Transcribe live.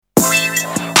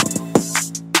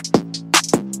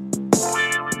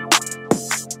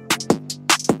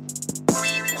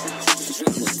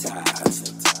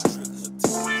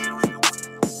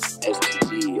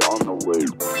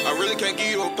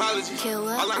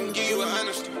I'ma give you an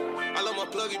honest. I love my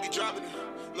plug, he be dropping it.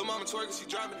 Lil' mama twerking, she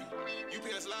dropping it.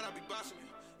 UPS line, I be bossing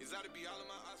it. Is that to be all of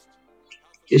my oxygen?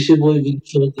 It's your boy Vic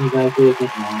Chilton back here again.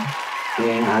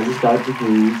 And I just got the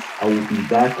news. I will be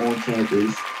back on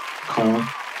campus. Come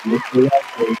look for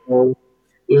that, bro.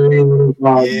 Yes,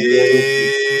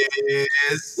 Yeah,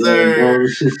 sir. bro,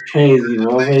 it's just crazy,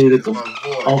 bro. I'm ready to get Congratulations, the my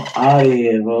boy. fuck out of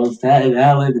here, bro. Staten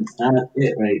Island is not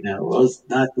it right now, bro. It's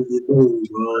not the move,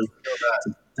 bro. Feel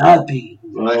that. Nothing, I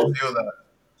bro. feel that.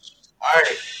 All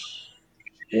right,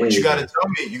 what you Hey, got to man. tell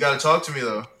me? You got to talk to me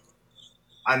though.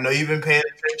 I know you've been paying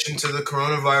attention to the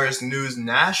coronavirus news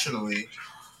nationally.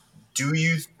 Do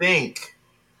you think?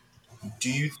 Do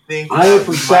you think I am that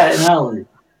from we might? Staten Island.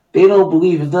 They don't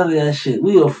believe in none of that shit.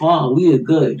 We are fine. We are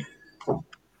good.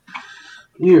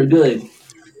 We are good.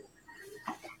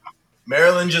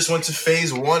 Maryland just went to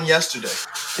phase 1 yesterday.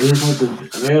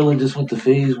 Maryland just went to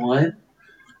phase one.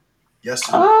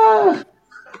 Yesterday. I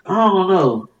don't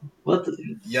know. What the,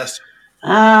 Yesterday.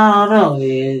 I don't know,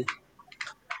 man.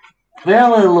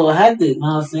 Maryland a little hectic, you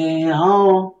know what I'm saying?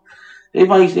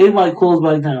 They might close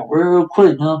back down real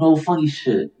quick, no funny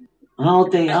shit. I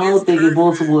don't think in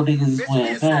Baltimore niggas is Bitch, we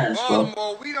wearing is from masks, bro.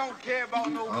 Baltimore. We don't care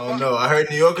about no I don't fucking. know. I heard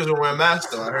New Yorkers were wearing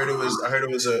masks though. I heard it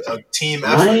was a team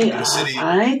I effort ain't in the city.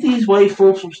 I ain't these white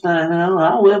folks from Staten Island.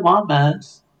 I wear my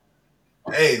mask.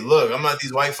 Hey, look, I'm not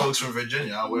these white folks from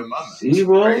Virginia. I wear my See, mask.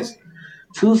 bro? Crazy,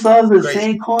 Two sides of the crazy,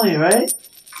 same coin, right?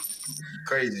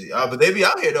 crazy. But they be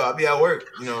out here though. I be at work.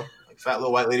 Like fat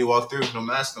little white lady walk through, no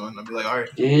mask on. I'll be like, all right,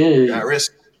 you're Yeah. at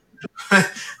risk. Like,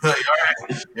 all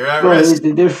right, you're at Bro, risk.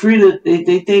 they're free to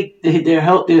they think their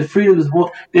health, their freedom is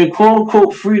more, their quote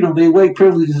unquote freedom, their white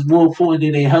privilege is more important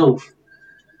than their health.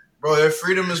 Bro, their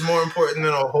freedom is more important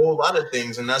than a whole lot of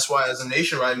things, and that's why, as a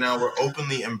nation right now, we're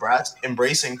openly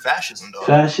embracing fascism, dog.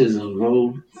 Fascism,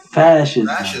 bro. Fascism,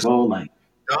 Fascism. bro. Like,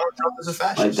 Donald Trump is a like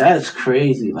fascist. that's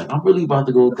crazy. Like, I'm really about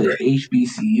to go to Crazy.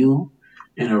 HBCU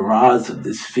and the rise of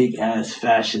this fake ass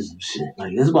fascism shit.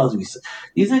 Like, it's about to be.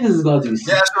 These niggas is about to be.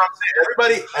 Yeah, that's what I'm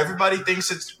saying. Everybody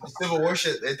thinks it's Civil War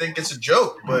shit. They think it's a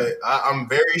joke, but I'm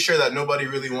very sure that nobody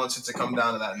really wants it to come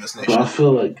down to that in this But I nation.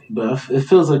 feel like, it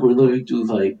feels like we're living through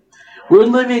like. We're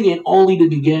living in only the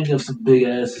beginning of some big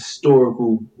ass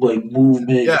historical like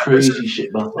movement, Yeah, this is crazy shit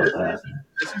about to happen.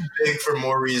 this is big for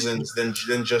more reasons than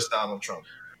just Donald Trump.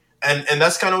 And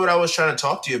that's kind of what I was trying to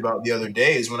talk to you about the other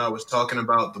day is when I was talking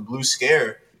about the blue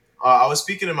scare. I was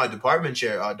speaking to my department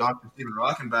chair, Dr. Stephen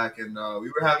Rockenbach, and we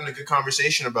were having a good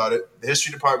conversation about it. The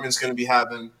history department is going to be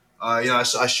having, I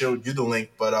showed you the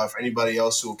link, but for anybody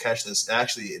else who will catch this,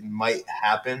 actually, it might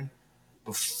happen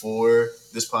before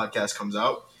this podcast comes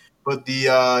out. But the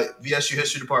VSU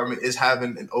history department is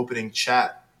having an opening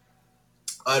chat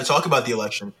to talk about the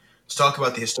election, to talk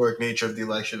about the historic nature of the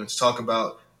election, and to talk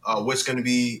about what's going to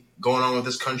be going on with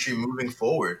this country moving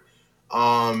forward.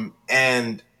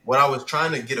 And what I was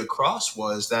trying to get across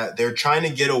was that they're trying to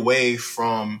get away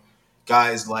from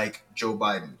guys like Joe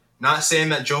Biden. Not saying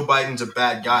that Joe Biden's a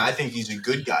bad guy. I think he's a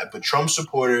good guy. But Trump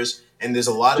supporters, and there's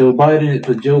a lot of Joe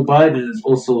Biden is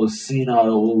also a senile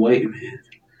old white man.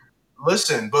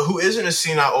 listen, but who isn't a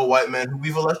senile old white man who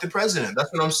we've elected president?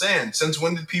 That's what I'm saying. Since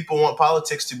when did people want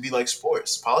politics to be like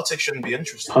sports? Politics shouldn't be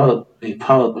interesting. Politics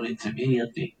to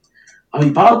me,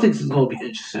 politics is gonna be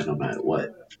interesting no matter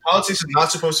what. Politics is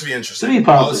not supposed to be To interesting. me,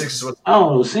 Politics is politics. what I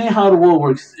don't know. Seeing how the world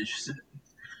works is interesting.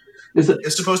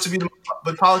 it's supposed to be.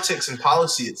 But politics and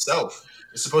policy itself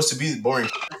is supposed to be boring.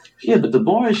 Yeah, but the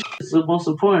boring shit is the most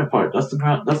important part. That's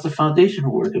the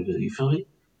foundational work of it. You feel me?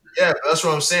 Yeah, but that's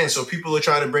what I'm saying. So people are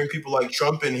trying to bring people like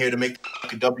Trump in here to make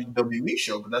like a WWE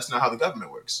show, but that's not how the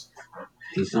government works.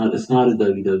 It's not a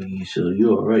WWE show.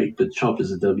 You're all right, but Trump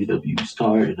is a WWE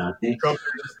star, and I think Trump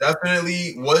was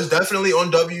definitely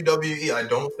on WWE. I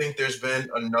don't think there's been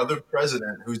another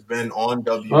president who's been on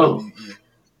bro, WWE.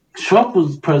 Trump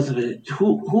was president.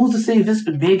 Who's to say Vince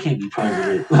McMahon can't be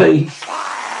president? Like,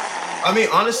 I mean,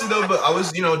 honestly though, but I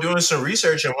was, doing some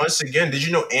research, and once again, did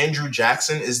you know Andrew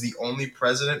Jackson is the only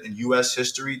president in U.S.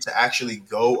 history to actually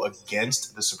go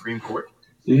against the Supreme Court?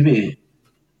 what do you mean?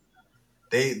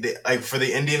 They like for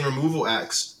the Indian Removal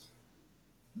Acts,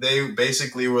 they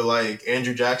basically were like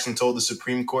Andrew Jackson told the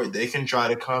Supreme Court they can try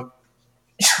to come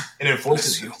and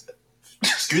enforce it.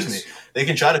 Excuse me, they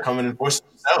can try to come and enforce it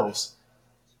themselves.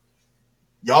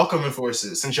 Y'all come enforce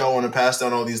it since y'all want to pass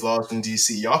down all these laws from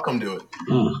D.C. Y'all come do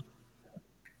it.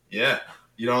 Yeah.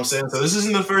 You know what I'm saying? So this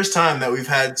isn't the first time that we've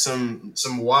had some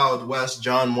Wild West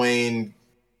John Wayne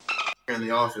in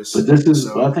the office. But this is,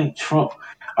 So I think Trump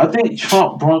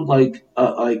brought like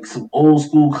some old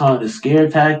school kind of scare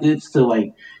tactics to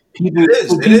like People, It is.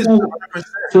 so It is people 100%.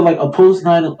 feel like a post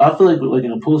nine. I feel like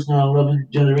in a post 9/11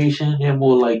 generation, they're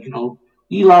more like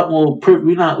we a lot more.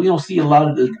 We don't see a lot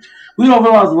of the. We don't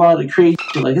realize a lot of the crazy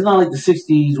shit. Like it's not like the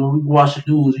 '60s when we watch the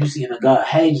news. You see a guy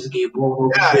head just get blown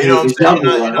off his Yeah, you know head. what I'm It's saying.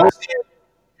 y'all like, oh, You're not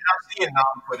seeing non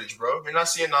footage, bro. You're not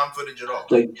seeing non footage at all.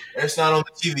 like And it's not on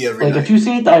the TV every like if night. you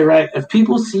see the Iraq, if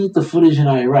people see the footage in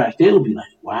Iraq, they'll be like,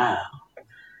 wow,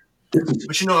 this is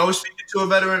But I was speaking to a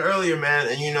veteran earlier, man,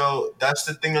 and that's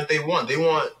the thing that they want.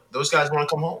 Those guys want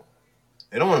to come home.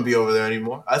 They don't want to be over there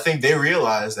anymore. I think they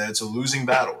realize that it's a losing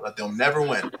battle, that they'll never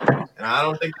win. And I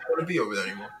don't think they want to be over there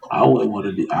anymore. I wouldn't want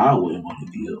to be. I wouldn't want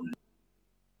to be over there.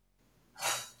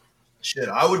 Shit,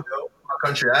 I would go. My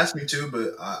country asked me to,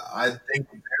 but I think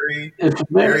very, If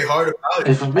very America, hard about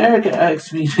it. if America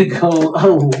asks me to go, I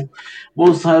will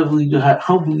most humbly do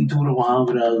to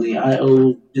Muhammad Ali. I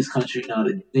owe this country not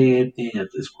a damn thing at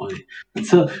this point.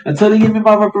 Until they give me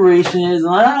my reparations, and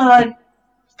I like,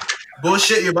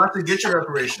 Bullshit, you're about to get your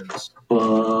reparations.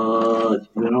 but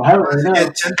we don't have it About right to now.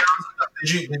 get 10,000. Did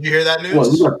you hear that What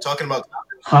we news? got? Talking about.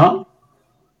 Huh?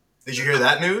 Did you hear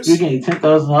that You're news? getting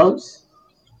 $10,000?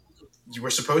 You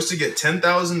were supposed to get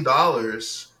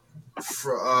 $10,000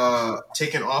 for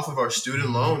taken off of our student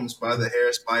loans by the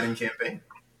Harris Biden campaign.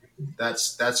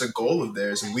 That's a goal of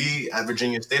theirs, and we at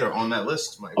Virginia State are on that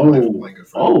list. My good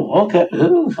friend. Okay, okay.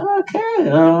 Okay,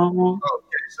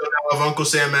 so now if Uncle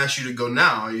Sam asks you to go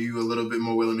now, are you a little bit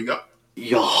more willing to go?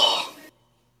 Yeah.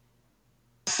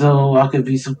 So I could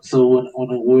be some. So when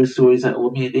the war stories, they've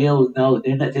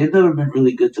never been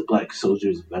really good to black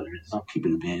soldiers and veterans. I'm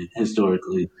keeping it man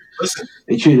historically. Listen,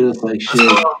 They treated us like shit. I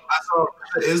saw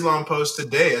the Islam post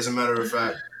today. As a matter of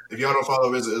fact, if y'all don't follow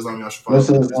Rizza Islam, y'all should follow Most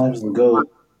of him. the time is the goat.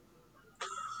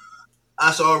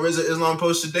 I saw Rizza Islam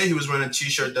post today. He was wearing a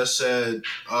T-shirt that said,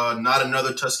 "Not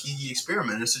another Tuskegee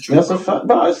experiment." It's the truth. That's a fact.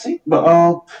 But I see. But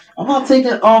I'm not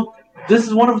taking. This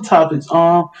is one of the topics.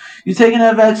 You taking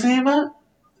that vaccine, man?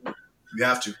 You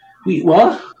have to. Wait,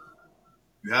 what?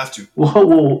 You have to.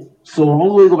 Whoa. So the only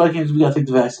way to go back in is we gotta take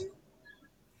the vaccine.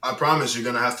 I promise you're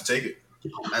gonna have to take it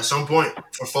at some point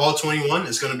for fall 21.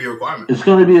 It's gonna be a requirement. It's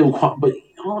gonna be a requirement, but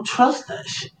I don't trust that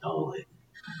shit. No, like,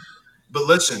 But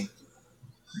listen,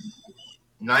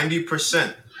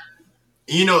 90%.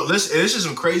 Listen, this is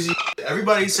some crazy.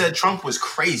 Everybody said Trump was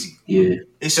crazy. yeah.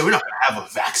 They said we're not gonna have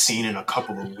a vaccine in a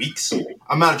couple of weeks.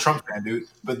 I'm not a Trump fan, dude,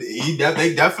 but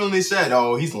they definitely said,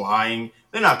 "Oh, he's lying.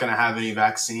 They're not gonna have any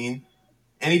vaccine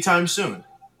anytime soon."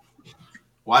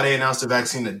 Why they announced the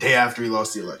vaccine the day after he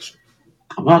lost the election?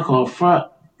 I'm not gonna front.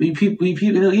 We people,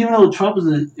 even though Trump is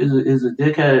a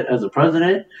dickhead as a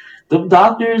president, them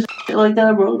doctors shit like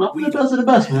that, bro. Not the best of the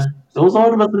best, man. Those are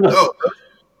the best of the best. No,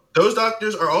 those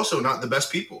doctors are also not the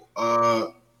best people.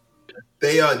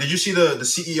 Did you see the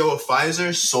CEO of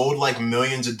Pfizer sold like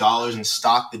millions of dollars in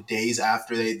stock the days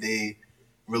after they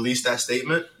released that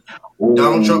statement?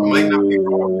 Donald Trump might not be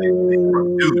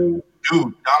wrong.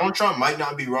 Dude, Donald Trump might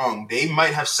not be wrong. They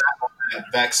might have sat on that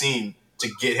vaccine to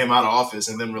get him out of office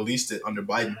and then released it under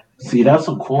Biden. See, that's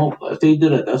some corny. If they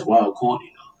did it, that's wild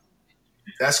corny.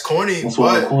 That's corny. That's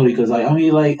wild corny because at the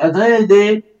end of the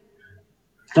day,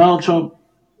 Donald Trump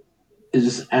is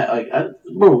just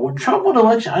bro. When Trump won the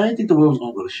election, I didn't think the world was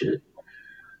gonna go to shit.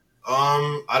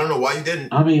 I don't know why you didn't.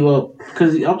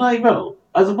 Because I'm like, bro,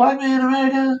 as a black man in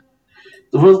America,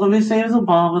 the world's gonna be the same as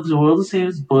Obama, the world's the same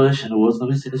as Bush, and the world's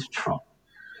gonna be the same as Trump.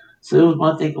 So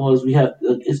my thinking was,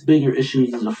 it's bigger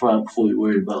issues as a fraud before we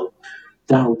worry about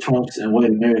Donald Trump's and white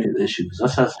American issues.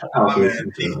 That's how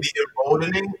the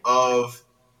emboldening of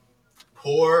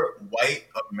poor white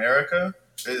America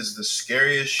is the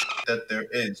scariest shit that there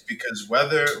is, because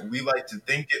whether we like to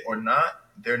think it or not,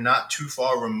 they're not too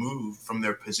far removed from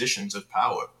their positions of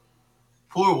power.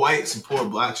 Poor whites and poor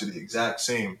blacks are the exact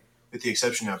same, with the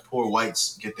exception that poor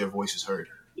whites get their voices heard.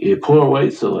 Yeah, poor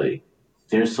whites are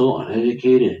they're so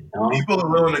uneducated. People are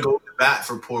willing to go to bat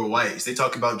for poor whites. They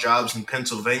talk about jobs in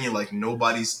Pennsylvania like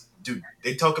nobody's. Dude,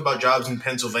 they talk about jobs in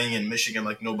Pennsylvania and Michigan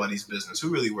like nobody's business. Who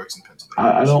really works in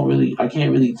Pennsylvania? I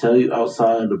can't really tell you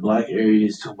outside of the black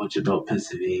areas too much about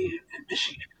Pennsylvania and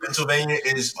Michigan. Pennsylvania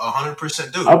is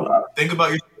 100%. Dude, think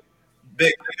about your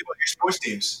sports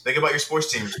teams. Think about your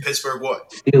sports teams. Pittsburgh, what?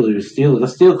 Steelers.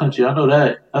 That's steel country. I know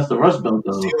that. That's the Rust Belt,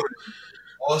 though. Steelers.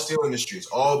 All steel industries,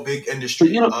 all big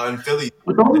industry. In Philly,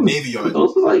 the Navy Yard.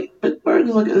 Those Pittsburgh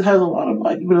it has a lot of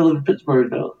black people that live in Pittsburgh,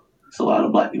 though. It's a lot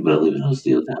of black people that live in those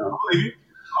steel towns.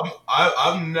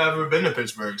 I've never been to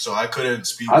Pittsburgh, so I couldn't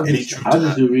speak any truth to that. I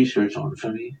just do research on it for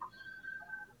me.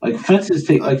 Fences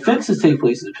take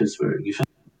place in Pittsburgh. You feel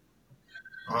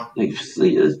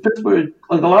Pittsburgh,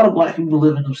 a lot of black people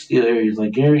live in those steel areas,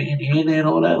 like Gary, Indiana, and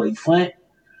all that, like Flint.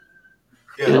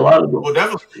 Yeah, Yeah. a lot of Well,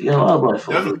 definitely, yeah, a lot of black folks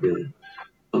are definitely. good.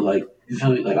 But like, you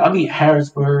feel me? Like I be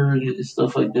Harrisburg and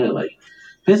stuff like that. Like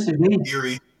Pennsylvania,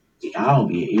 Erie. I don't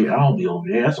be here. I don't be over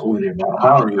there. That's over there by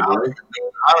I don't, Ohio, bro.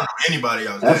 I don't know anybody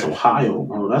out That's there. Ohio,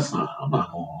 bro. That's not. I'm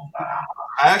not going.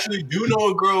 I actually do know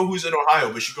a girl who's in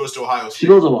Ohio, but she goes to Ohio She State.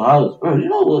 goes to Ohio, bro. You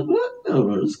know what? No,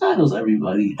 bro, this guy knows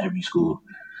everybody, every school.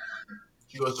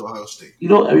 She goes to Ohio State. You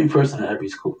know every person at every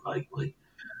school. Like.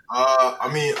 I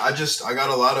mean, I got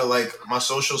a lot of like my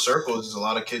social circles is a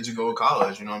lot of kids who go to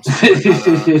college. You know what I'm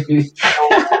saying?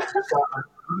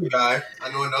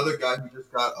 I know another guy who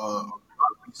just got a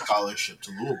scholarship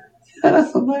to Louisville. Yeah,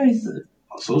 that's hilarious.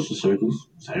 Social circles.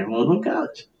 Everyone go to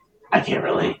college. I can't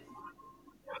relate.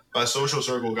 My social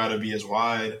circle got to be as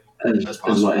wide as As what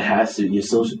possible. it has to. Your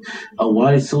social, a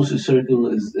wide social circle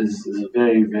is a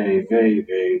very, very, very,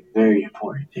 very, very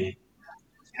important thing.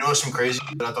 You know what's some crazy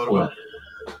that I thought What, about?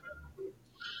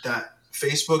 That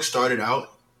Facebook started out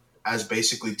as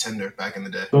basically Tinder back in the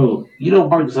day. bro? You know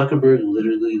Mark Zuckerberg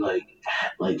literally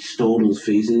like stole those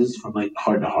faces from like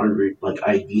Heart to Harvard like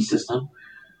ID system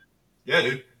Yeah,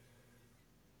 dude.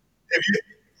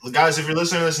 If guys, if you're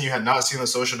listening to this and you had not seen The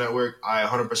Social Network, I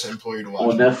 100% implore you to watch on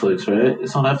it. Netflix, right?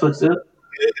 It's on Netflix, yeah.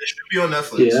 It should be on Yeah,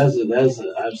 Netflix. that's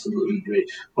absolutely great.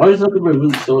 Mark Zuckerberg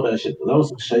really stole that shit. Though. That was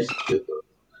some shiesty shit though.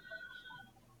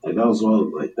 Like that was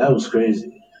all like that was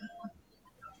crazy.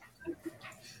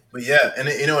 But yeah, and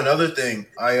you know another thing,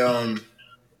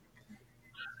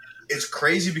 it's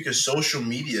crazy because social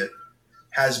media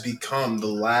has become the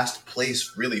last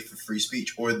place really for free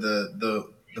speech, or the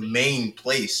main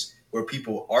place where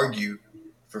people argue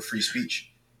for free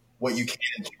speech. What you can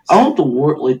and can't I say. hope the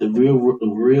word like the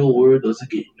real word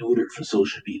doesn't get neutered for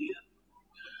social media.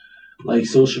 Like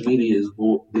social media is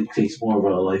more dictates more of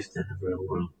our life than the real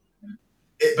world.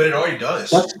 But it already does.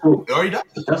 That's so It already does.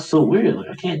 that's so weird. Like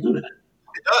I can't do that.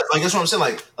 It does. Like that's what I'm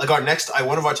saying. Like our next,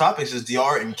 one of our topics is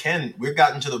Dr. and Ken. We've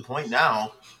gotten to the point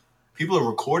now. People are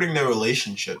recording their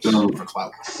relationships Bro, for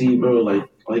clout. see, bro,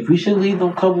 like we should leave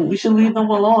them couple. We should leave them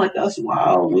alone. Like that's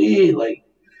wild, weird. Like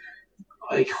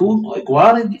who?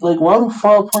 Why do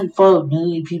 5.5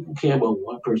 million people care about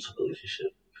one person's relationship?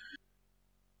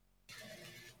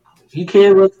 You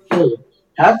care about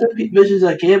half the bitches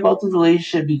that care about the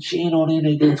relationship be cheating on their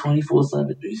nigga 24/7,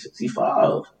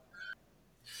 365.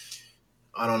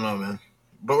 I don't know, man.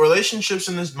 But relationships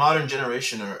in this modern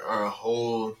generation are a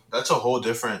whole. That's a whole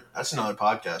different. That's another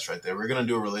podcast right there. We're gonna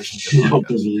do a relationship The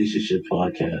podcast. relationship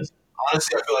podcast.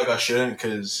 Honestly, I feel like I shouldn't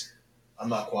because I'm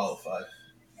not qualified.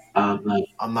 I'm like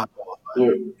I'm not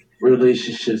qualified.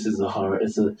 relationships is a hard.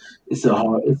 It's a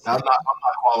hard. I'm not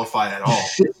qualified at all.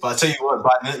 But I tell you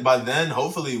what, by then,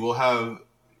 hopefully, we'll have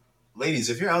ladies.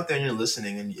 If you're out there and you're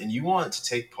listening and you want to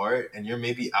take part, and you're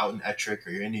maybe out in Ettrick or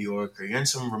you're in New York or you're in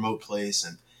some remote place,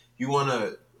 and you want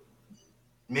to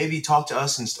maybe talk to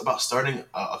us about starting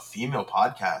a female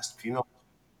podcast,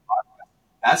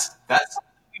 that's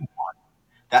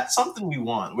that's something we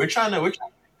want. We're trying to make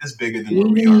this bigger than We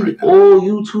where we are need right now. all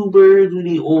YouTubers, we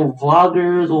need all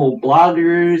vloggers, all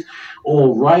bloggers,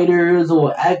 all writers,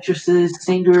 all actresses,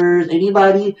 singers,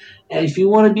 anybody. And if you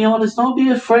want to be on this, don't be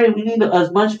afraid. We need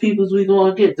as much people as we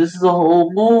gonna get. This is a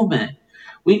whole movement.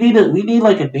 We need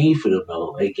like a name for them though,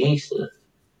 like gangsta.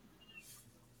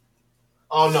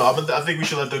 Oh no, I think we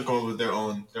should let them come up with their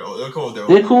own. They'll come up with their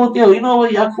They're own name. cool, yo. You know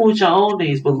what? Y'all cool with your own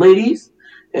names, but ladies,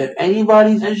 if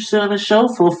anybody's interested on the show,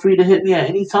 feel free to hit me at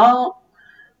any time.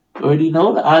 Already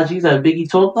know the IG's at Biggie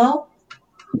Talk now.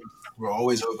 We're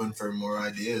always open for more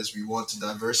ideas. We want to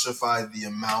diversify the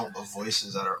amount of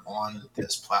voices that are on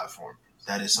this platform.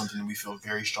 That is something that we feel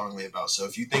very strongly about. So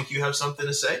if you think you have something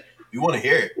to say, we want to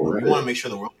hear it. We want to make sure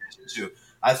the world hears it too.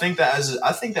 I think that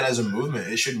as a movement,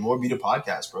 it should more be the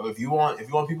podcast, bro. If you want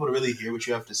people to really hear what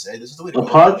you have to say, this is the way to A go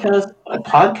about it.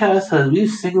 podcast has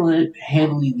we've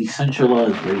single-handedly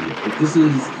decentralized radio. Like This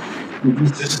is it.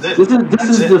 this That's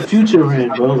is it. the future we're in,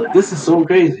 bro. Like this is so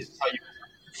crazy. This is how you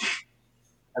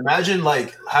imagine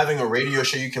like having a radio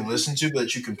show you can listen to,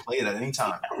 but you can play it at any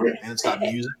time, and it's got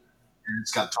music and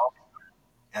it's got talk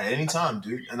at any time,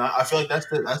 dude. And I feel like that's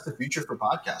the future for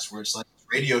podcasts, where it's like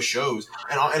radio shows,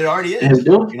 and it already is. And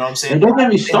don't You know what I'm saying? and don't get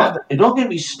me They have started. And don't get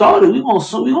me started. We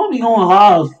gonna be going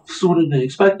live sooner than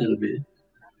expected to be.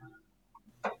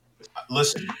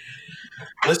 listen.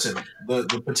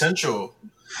 The potential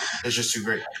is just too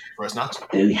great for us not to.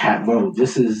 And we have, bro.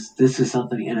 This is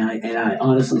something, and I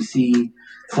honestly see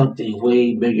something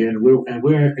way bigger.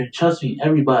 And trust me,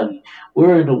 everybody,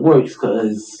 we're in the works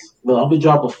because I'm gonna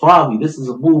drop a Fabi. This is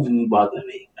a movie we about to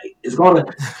make. Like it's gonna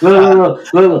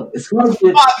look. It's gonna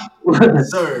be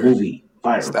Sir. movie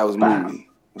viral. That was Bow. movie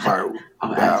viral. I'm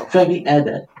gonna Wow. add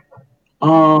that.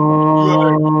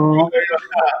 Um,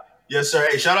 Yes, sir.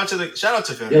 Hey, shout out to yo,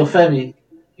 Femi. Femi,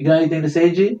 you got anything to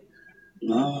say, G?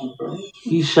 No, bro.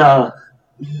 He shy.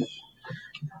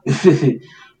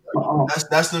 Oh,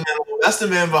 That's the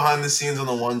man behind the scenes on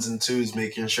the ones and twos,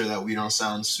 making sure that we don't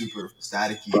sound super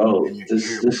staticky in bro, your this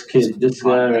ear when this you kid, listen to this the guy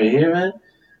podcast. right here, man.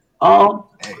 Um,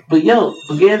 Hey, but yo,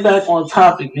 but getting back on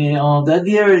topic, man. That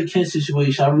De'Aaron King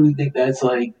situation, I really think that's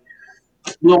like,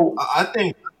 yo, I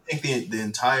think the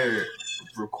entire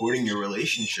recording your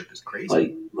relationship is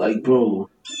crazy. bro,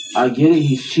 I get it,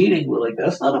 he's cheating, but like,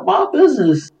 that's none of my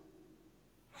business.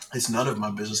 It's none of my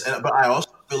business. But I also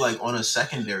feel like on a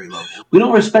secondary level, We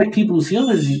don't respect people's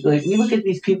humans. Like, we look at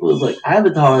these people as like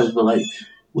avatars, but like,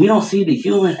 we don't see the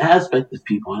human aspect of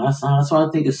people, and that's why I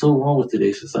think it's so wrong with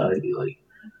today's society. Like,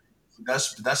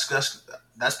 that's that's that's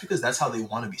that's because that's how they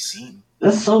want to be seen.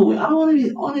 that's so. I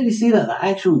don't want to be see that the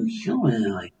actual human.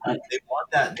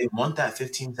 They want that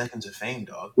 15 seconds of fame,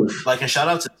 dog. Like, and shout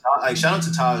out to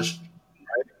Taj,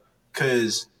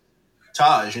 because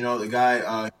Taj, you know the guy.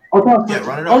 Yeah,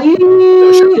 run it Oh up. yeah,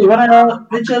 Yo, shout yeah, out yeah, to right Taj. now,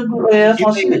 bitch, yeah, that's He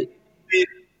my made, shit.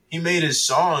 he made his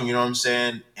song, you know what I'm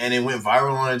saying, and it went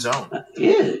viral on its own.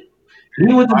 Yeah,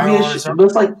 he went to Viral on its own. VSU, but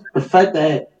it's like the fact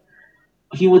that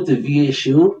he went to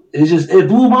VSU. It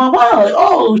blew my mind. Like,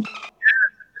 oh,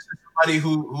 Somebody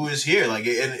who is here, like,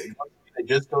 it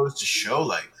just goes to show,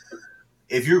 like,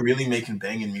 if you're really making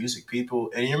banging music,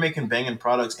 people, and you're making banging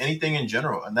products, anything in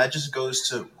general, and that just goes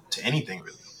to anything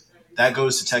really. That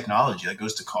goes to technology. That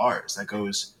goes to cars. That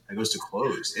goes to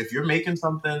clothes. If you're making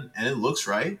something and it looks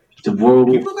right, the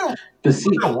world. people are gonna But see,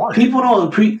 want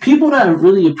it. people that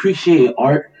really appreciate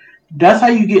art. That's how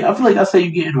you get. I feel like that's how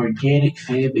you get an organic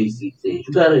fan base these days.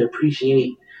 You gotta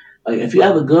appreciate. Like, if you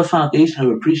have a good foundation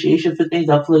of appreciation for things,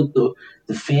 I feel like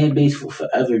the fan base will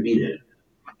forever be there.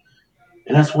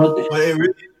 And that's one thing. But it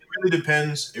really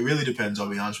depends. It really depends. I'll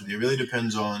be honest with you. It really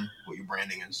depends on what your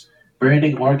branding is.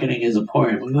 Branding, marketing is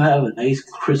important. When you have a nice,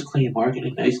 crisp, clean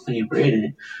marketing, nice, clean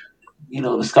branding,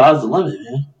 the sky's the limit,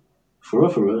 man. For real,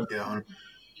 for real. Yeah,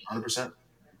 100%,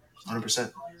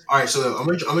 100%. All right, so I'm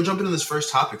gonna jump into this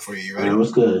first topic for you. You All right, ready?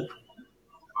 what's good?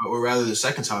 Or rather, the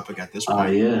second topic at this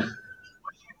point. Yeah,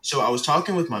 So I was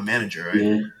talking with my manager, right?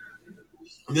 yeah.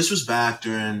 And this was back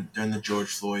during the George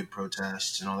Floyd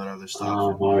protests and all that other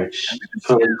stuff. March. And we've been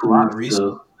seeing Probably it a 2 weeks lot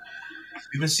recently. ago.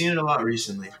 We've been seeing it a lot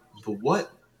recently.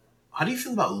 But how do you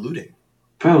feel about looting?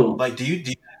 Bro, Like, do you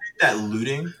think that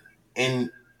looting in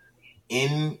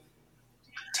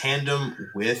tandem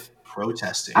with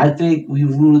protesting? I think we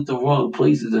ruled the wrong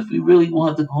places. If we really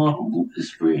want to go on a loot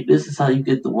this spree, this is how you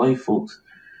get the white folks.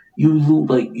 You loot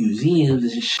like museums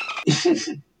and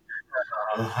shit.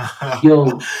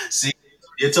 Yo, See,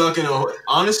 you're talking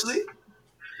honestly,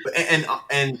 but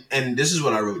and this is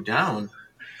what I wrote down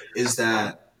is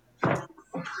that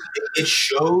it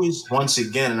shows once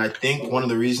again, and I think one of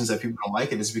the reasons that people don't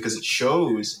like it is because it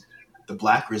shows the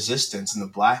black resistance and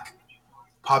the black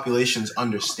population's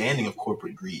understanding of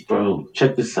corporate greed, bro,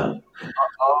 check this out.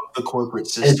 of the corporate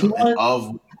If you system, and want, of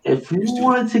what if you it's doing.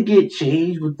 wanted to get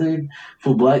change within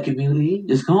for black community,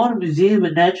 just go on a museum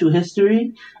of natural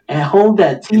history and hold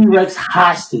that T Rex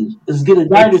hostage. Let's get a It's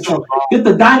so dinosaur. Get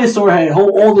the dinosaur head.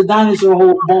 Hold all the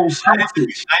dinosaur bones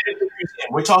hostage. Night at the museum.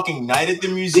 We're talking night at the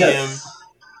museum. Yes.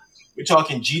 We're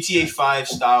talking GTA 5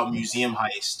 style museum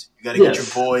heist. You got to get your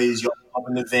Yes. boys. You're up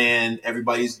in the van.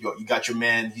 You got your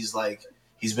man. He's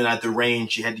been at the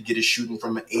range. He had to get his shooting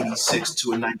from an 86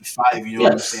 to a 95. You know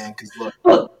what I'm Yes. saying? Because look,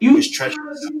 Look, it's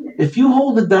treacherous. if you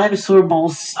hold the dinosaur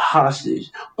bones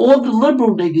hostage, all the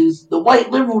liberal niggas, the white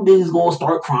liberal niggas, gonna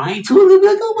start crying too.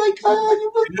 They're like, "Oh my god,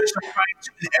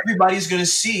 Everybody's gonna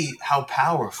see how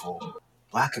powerful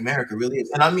Black America really is.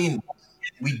 And I mean,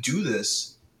 we do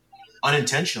this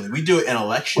unintentionally. We do it in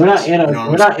elections. You know what we're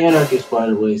I'm not anarchists, by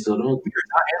the way. So don't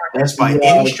saying? By any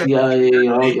FBI, stretch of the CIA,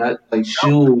 all imagination. that like No,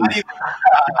 shoot, not even.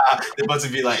 They're about to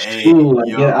be like, "Hey, shoot, like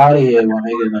get yo, out of here, my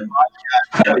nigga."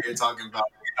 Like, you're talking about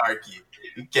anarchy.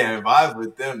 You can't vibe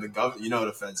with them. The government,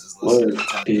 the feds is listening. word,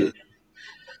 It's had shit,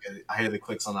 I hear the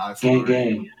clicks on the iPhone gang, already.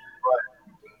 gang,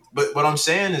 But what I'm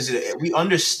saying is that we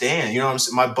understand. You know what I'm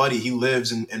saying? My buddy, he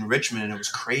lives in Richmond, and it was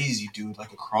crazy, dude.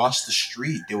 Like across the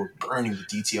street, they were burning the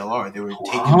DTLR. They were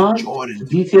taking the huh? Jordan.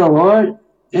 DTLR?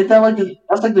 Ain't that like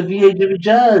that's like the VA Jimmy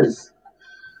Jazz?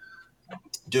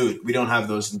 Dude, we don't have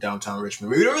those in downtown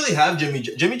Richmond. We don't really have Jimmy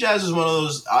Jazz is one of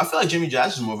those. I feel like Jimmy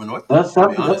Jazz is more of a North. That's I'll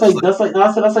be that's honest. like that's like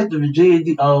no, that's like the Virginia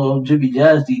Jimmy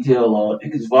Jazz DTLR.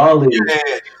 Niggas violated.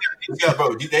 Yeah,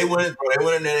 bro. They went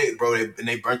in there, and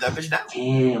they burnt that bitch down.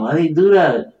 Damn, why they do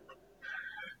that?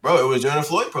 Bro, it was during the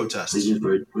Floyd They protests.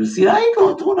 just see, I ain't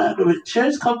gonna do that. The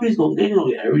insurance companies they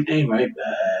gonna get everything right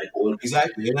back.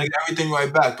 Exactly. They like everything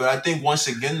right back. But I think once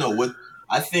again though, what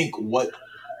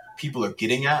people are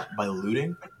getting at by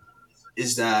looting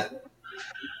is that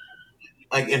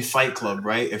like in Fight Club,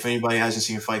 right? If anybody hasn't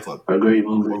seen Fight Club A great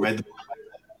or movie. read the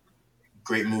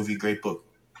great movie, great book,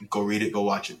 go read it, go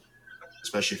watch it.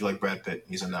 Especially if you like Brad Pitt.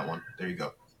 He's in that one. There you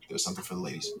go. There's something for the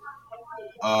ladies.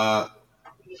 Uh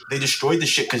they destroyed the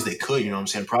shit because they could, you know what I'm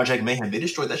saying? Project Mayhem, they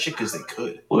destroyed that shit because they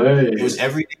could. It was Word.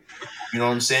 everything, you know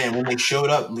what I'm saying? When they showed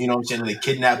up, you know what I'm saying? They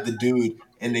kidnapped the dude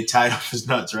and they tied up his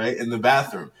nuts, right? In the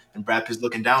bathroom. And Brad Pitt's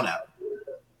looking down at him.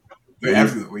 You're He,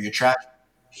 everywhere. Where you're trapped.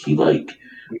 he like,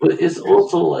 but it's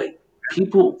also like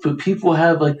people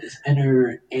have like this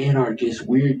inner anarchist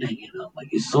weird thing in them. Like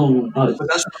it's so nuts. But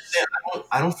that's what I'm saying.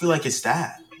 I don't feel like it's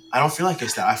that. I don't feel like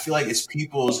it's that. I feel like it's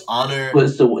people's honor. But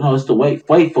it's the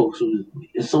white folks.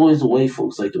 It's always the white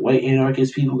folks. Like the white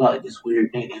anarchist people got like this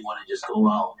weird thing. They want to just go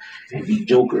out and be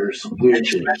Joker or some And weird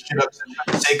just shit. mess shit up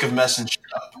for the sake of messing shit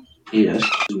up. Yeah, that's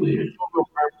weird. No real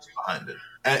purpose behind it.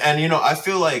 And you know, I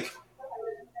feel like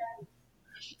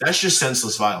that's just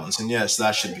senseless violence. And yes,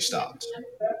 that should be stopped.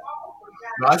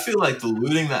 But I feel like the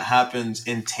looting that happens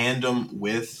in tandem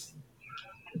with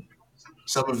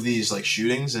some of these like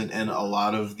shootings and a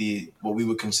lot of the what we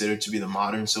would consider to be the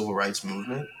modern civil rights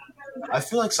movement, I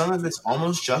feel like some of it's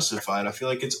almost justified. I feel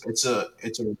like it's a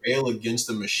rail against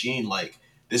the machine. Like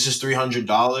this is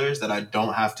 $300 that I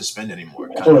don't have to spend anymore.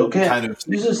 Hold on, okay. Kind of.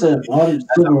 You just said modern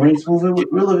civil rights movement.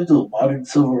 We're living through a modern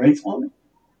civil rights movement.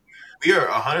 We are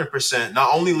 100%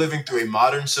 not only living through a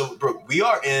modern civil. Bro, we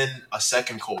are in a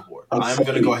second Cold War. I'm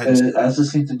gonna go ahead and say I was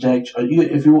listening to Jack.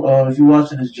 If you're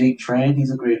watching this Jake Tran, he's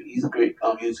a great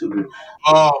YouTuber.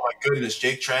 oh my goodness,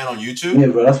 Jake Tran on YouTube. Yeah,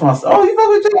 bro, that's my. Oh, you fuck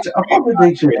with Jake? I fuck with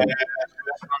Jake Yeah, Tran.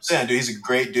 that's what I'm saying, dude. He's a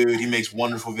great dude. He makes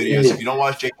wonderful videos. Yeah, If you don't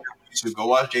watch Jake Tran on YouTube, go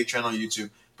watch Jake Tran on YouTube.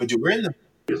 But dude, we're in the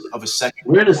of a second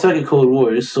we're in the war. second Cold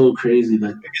War. It's so crazy.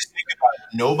 Like, Because think about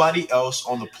it, nobody else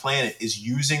on the planet is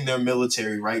using their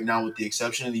military right now, with the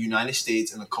exception of the United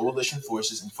States and the coalition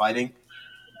forces, in fighting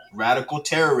radical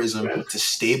terrorism to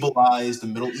stabilize the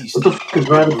Middle what East. the fuck is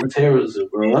radical terrorism,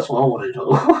 bro? That's what I want to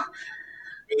know.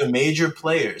 We're the major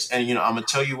players, and you know I'm gonna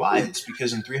tell you why. It's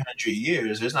because in 300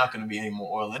 years, there's not going to be any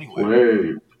more oil anywhere.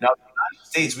 Word. Now, in the United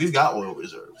States, we've got oil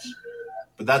reserves,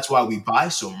 but that's why we buy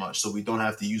so much, so we don't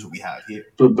have to use what we have here.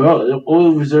 But bro, the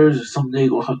oil reserves are someday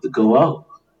gonna have to go out.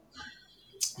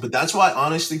 But that's why,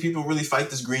 honestly, people really fight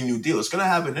this Green New Deal. It's going to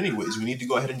happen anyways. We need to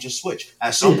go ahead and just switch.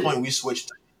 At some point, we switched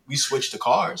to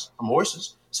cars from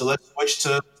horses. So let's switch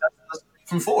to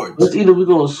from Fords. Let's either we're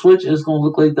gonna switch. And it's gonna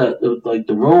look like that, like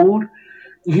the road.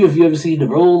 If you ever seen the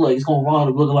road, like it's gonna wind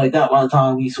up looking like that by the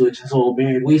time we switch. It's all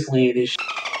barren wasteland and shit.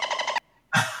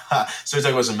 So you're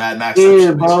talking about some Mad Max type Yeah,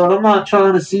 shit, basically. bro. I'm not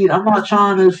trying to see. I'm not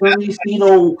trying to see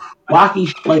no rocky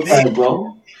shit like Man, that,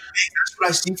 bro. that's what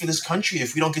I see for this country.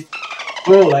 If we don't get,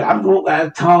 Bro, like I don't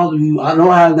have time to be. I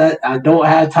don't have that. I don't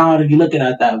have time to be looking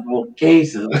at that, bro.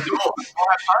 Jason, I don't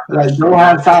have time for I that shit, don't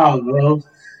have time, bro.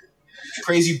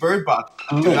 crazy bird box,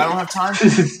 dude. I don't have time.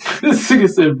 This nigga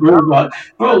said, bro.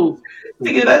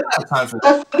 Nigga, I don't have time for that.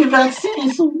 that fucking vaccine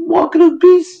is some walking of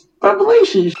peace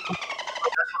revelation.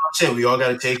 I'm saying we all got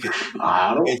to take it.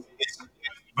 I don't.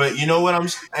 But you know what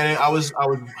and I was.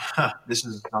 This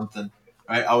is something,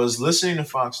 right? I was listening to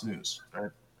Fox News, right?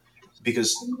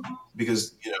 Because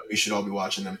you know we should all be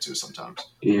watching them too sometimes.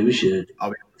 Yeah, we should.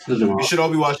 We should all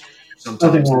be watching them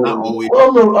sometimes, and not always. Well,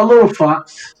 a little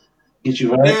Fox get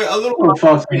you right. They're a little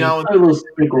Fox, every now and a little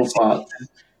sprinkle of Fox.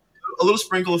 a little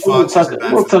sprinkle of A little Fox isn't Tucker, a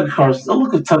bad little for Tucker Carlson. A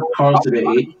little Tucker Carlson at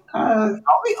 8. I'll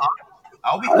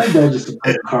be honest. I think that's just a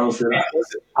Tucker Carlson.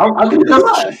 Listen, I'll give it a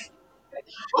life.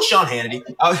 well, Sean Hannity.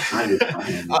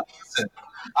 Listen.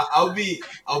 I'll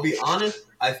be honest.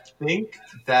 I think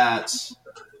that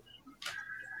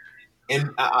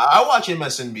I watch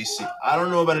MSNBC. I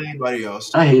don't know about anybody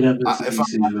else. I hate If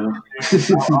MSNBC,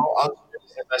 bro. I'll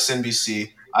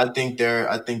MSNBC. I think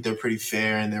they're pretty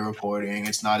fair in their reporting.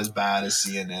 It's not as bad as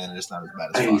CNN, and it's not as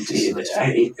bad as Fox. I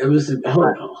hate MSNBC. Hold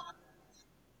on.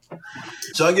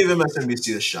 So I give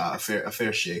MSNBC a shot, a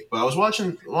fair shake. But I was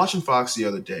watching Fox the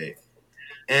other day,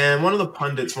 and one of the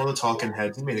pundits, one of the talking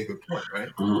heads, he made a good point, right?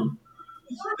 Mm-hmm.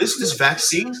 This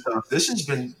vaccine stuff, this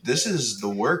is the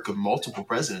work of multiple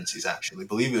presidencies, actually,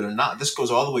 believe it or not. This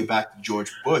goes all the way back to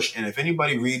George Bush. And if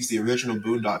anybody reads the original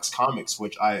Boondocks comics,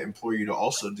 which I implore you to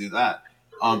also do that,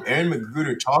 Aaron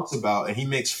McGruder talks about, and he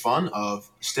makes fun of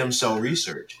stem cell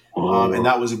research. And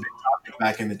that was a big topic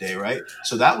back in the day, right?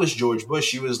 So that was George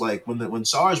Bush. He was like when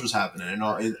SARS was happening, and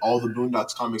all the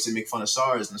Boondocks comics, they make fun of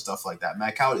SARS and stuff like that.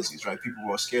 Mad cow disease, right? People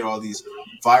were scared of all these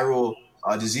viral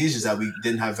diseases that we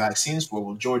didn't have vaccines for.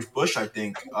 Well, George Bush, I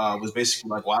think, was basically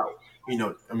like, wow,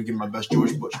 let me give my best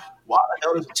George Bush. Why the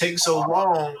hell does it take so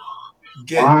long to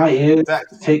get Why is it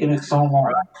vaccines? taking it so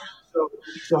long?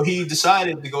 So he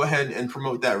decided to go ahead and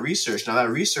promote that research. Now that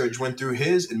research went through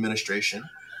his administration,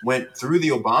 went through the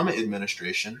Obama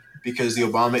administration, because the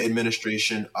Obama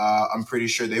administration, I'm pretty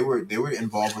sure they were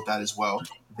involved with that as well.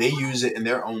 They use it in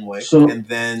their own way, So, and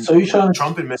then so you trying,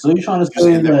 Trump so you trying to use it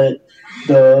say in their. that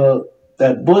the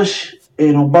that Bush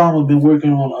and Obama been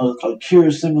working on a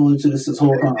cure similar to this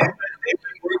whole time? They've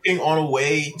been working on a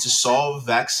way to solve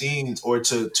vaccines or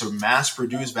to mass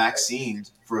produce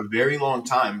vaccines for a very long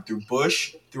time, through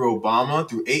Bush, through Obama,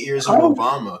 through 8 years of How?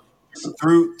 Obama,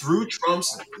 through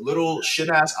Trump's little shit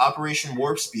ass Operation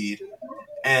Warp Speed.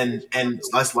 And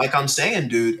like I'm saying,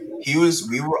 dude,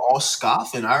 we were all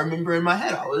scoffing. I remember in my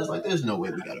head, I was like, "There's no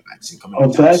way we got a vaccine coming In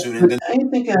anytime fact, soon." And then,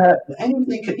 anything. You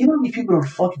know how many people are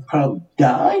fucking probably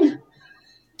died?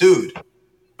 dude,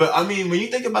 but I mean, when you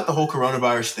think about the whole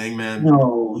coronavirus thing, man,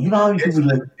 No, you know how many it's, people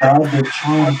that died that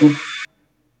trying to get.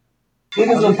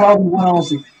 Niggas will probably went on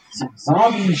some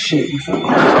zombie shit.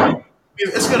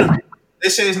 it's gonna be. They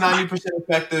say it's 90%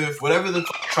 effective. Whatever the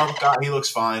Trump got, he looks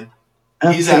fine.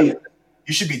 I'm He's tell at. you,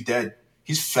 You should be dead.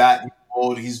 He's fat. He's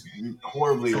old. He's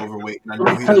horribly overweight, and I know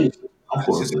I'm he tell doesn't. you, I'm His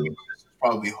horrible. is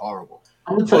probably horrible.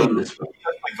 I'm gonna tell But you this, bro. he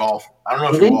does play golf. I don't know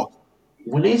if When he they walks.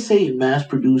 when they say mass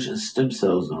producing stem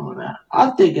cells and all that,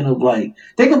 I'm thinking of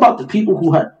think about the people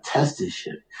who had tested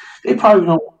shit. They probably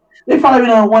don't. They probably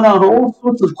done went out all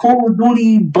sorts of Call of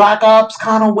Duty, Black Ops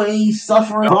kind of ways,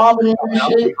 suffering, No, vomiting and I'm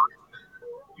gonna be shit.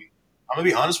 I'm gonna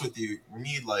be honest with you. We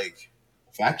need like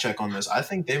fact check on this. I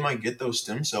think they might get those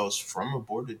stem cells from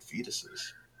aborted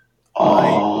fetuses. I,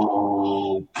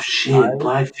 Oh shit, I,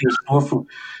 Blackface Norfolk.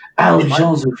 they Alex might,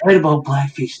 Jones was right about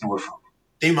Blackface Norfolk.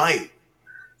 they might,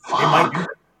 they might do Fuck.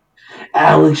 that.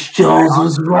 Alex I Jones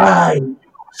was honestly, right.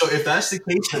 so if that's the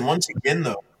case, then once again,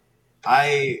 though,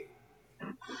 I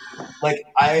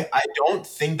I don't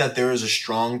think that there is a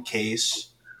strong case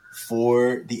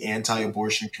for the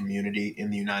anti-abortion community in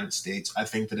the United States. I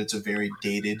think that it's a very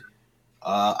dated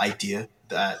idea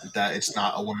that it's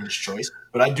not a woman's choice.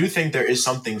 But I do think there is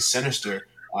something sinister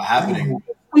happening.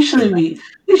 Oh, we shouldn't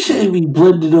be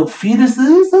blending up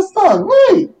fetuses. That's not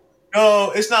right.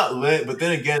 No, it's not lit. But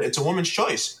then again, it's a woman's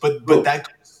choice. But Bro, that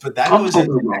I'm goes into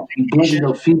talking about we education. blending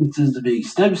up fetuses to make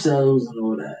stem cells and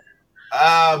all that.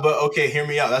 But okay, hear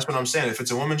me out. That's what I'm saying. If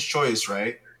it's a woman's choice,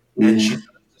 right, and Yeah, she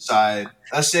decide,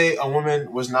 let's say a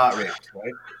woman was not raped,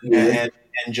 right, and yeah.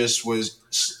 and just was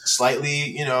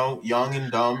slightly, young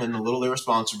and dumb and a little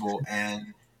irresponsible,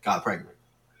 and got pregnant,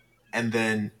 and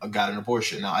then got an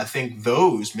abortion. Now, I think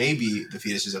those may be the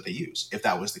fetuses that they use. If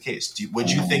that was the case, would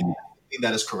you think Oh,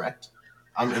 that is correct?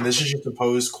 And this is just a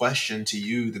posed question to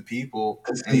you, the people,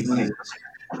 cause, anybody.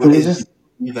 cause it's Do you just,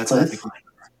 believe that's but it's ethically?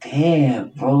 like, damn,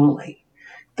 bro,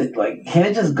 can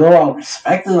it just go out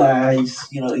respected?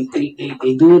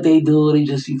 They do what they do. They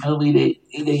just, you feel me?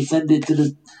 They send it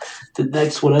to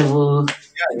next whatever.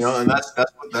 And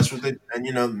that's what they,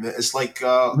 and it's like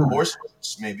horse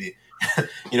hooves, maybe,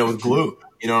 with glue.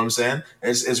 You know what I'm saying?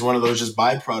 It's one of those just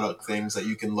byproduct things that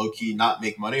you can low key not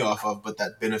make money off of, but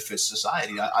that benefits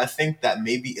society. I think that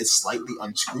maybe it's slightly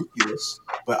unscrupulous,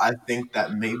 but I think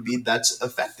that maybe that's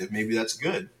effective. Maybe that's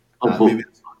good. Oh, Maybe but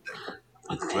that's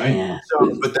something, right? damn,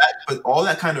 So, but all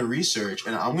that kind of research,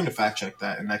 and I'm gonna fact check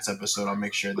that in next episode. I'll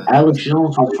make sure that Alex was.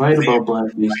 Jones was right about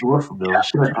Blackface Norfolk though. I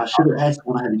should have asked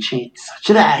when I had a chance. I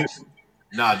should have Dude, asked.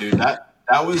 nah, dude,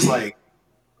 that was like.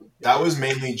 That was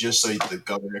mainly just so the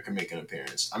governor could make an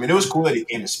appearance. I mean, it was cool that he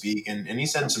came to speak, and he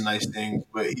said some nice things,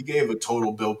 but he gave a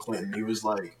total Bill Clinton. He was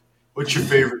like, "What's your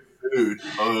favorite food?"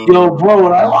 Yo,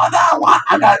 bro,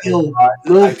 I got yo Type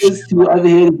shit. offense to other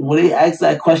hand. When they asked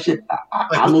that question, Like, I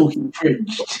what the? low key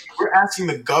cringed. We're asking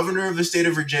the governor of the state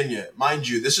of Virginia, mind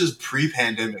you. This is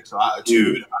pre-pandemic, so Yeah,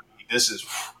 dude, this is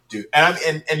dude,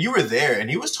 and you were there, and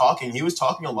he was talking. He was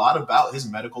talking a lot about his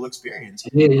medical experience.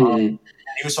 yeah.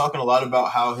 He was talking a lot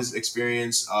about how his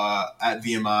experience at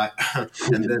VMI,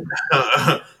 and then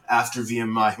after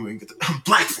VMI, he would get the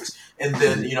blackface, and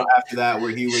then after that,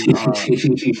 where he was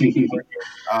working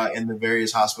in the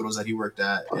various hospitals that he worked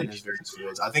at in his various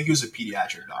fields. I think he was a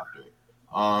pediatric doctor.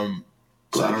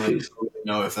 So I don't really Blackface.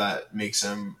 know if that makes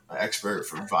him an expert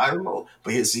for viral,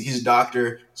 but he's a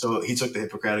doctor, so he took the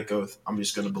Hippocratic Oath. I'm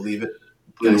just gonna believe it.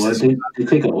 That Wait, he what? says, They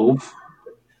take an oath?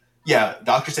 yeah,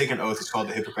 doctors take an oath. It's called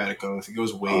the Hippocratic Oath. It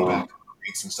goes way Uh, back to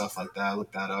Greeks and stuff like that.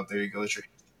 Look that up. There you go.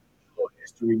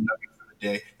 history nugget for the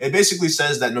day. It basically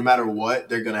says that no matter what,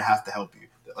 they're gonna have to help you.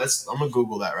 I'm gonna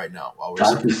Google that right now while we're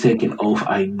Dr. speaking. Sick and Oath,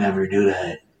 I never knew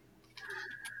that.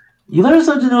 You learn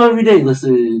something new every day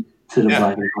listening to the Yeah,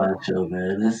 Black and Black show,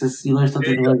 man. It's just you learn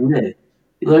something new every day.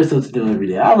 You learn something new every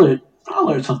day. I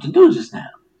learned something new just now.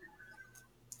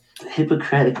 The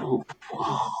Hippocratic Oath.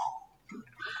 Whoa.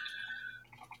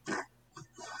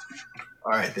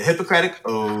 all right, the Hippocratic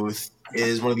Oath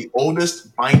is one of the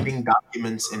oldest binding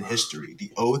documents in history.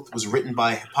 The oath was written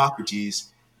by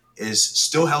Hippocrates, is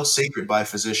still held sacred by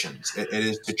physicians. It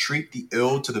is to treat the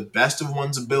ill to the best of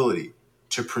one's ability,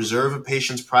 to preserve a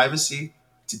patient's privacy,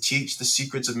 to teach the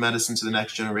secrets of medicine to the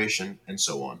next generation, and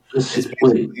so on. It's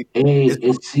Wait, basically, it's,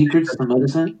 it's secrets to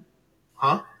medicine?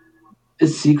 huh?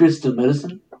 It's secrets to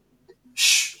medicine?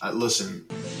 Shh, listen,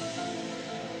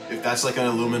 if that's like an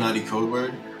Illuminati code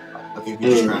word, I think we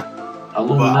just Hey, cracked. But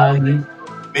Illuminati?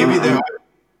 maybe Uh, there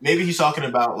maybe he's talking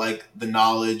about like the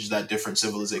knowledge that different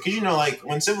civilizations, because like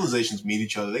when civilizations meet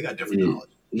each other, they got different yeah, knowledge.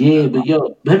 yeah, but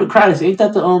yo, Hippocrates, ain't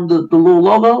that the little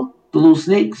logo? The little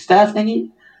snake staff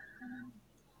thingy?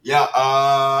 Yeah,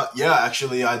 yeah,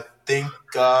 actually I think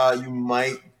you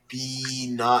might be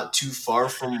not too far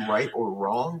from right or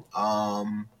wrong.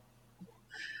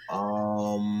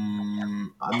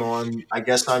 I'm on, I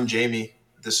guess I'm Jamie.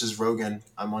 This is Rogan.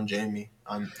 I'm on Jamie.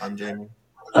 I'm Jamie.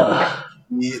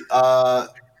 Uh,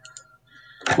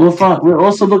 The we're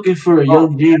also looking for a oh,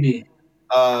 young Jamie.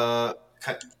 uh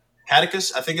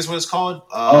Catechus, I think is what it's called.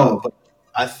 Oh, But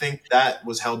I think that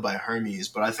was held by Hermes,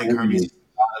 but I think Hermes is Hermes.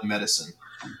 a god of medicine.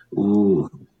 Ooh,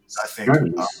 I think.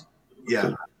 Hermes.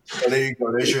 Yeah. So there you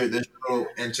go. There's your little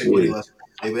antiquity Yeah, lesson.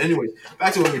 But anyway,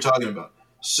 back to what we were talking about.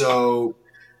 So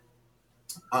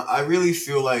I really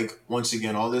feel like once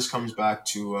again, all this comes back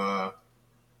to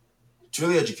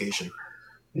really education.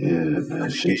 yeah, man,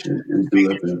 shit Education, should making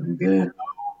do up sure every people day.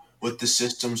 what the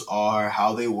systems are,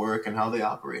 how they work, and how they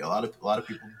operate. A lot of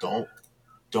people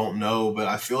don't know, but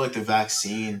I feel like the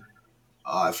vaccine.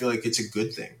 I feel like it's a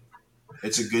good thing.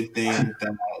 It's a good thing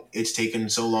that it's taken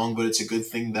so long, but it's a good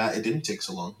thing that it didn't take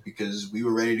so long because we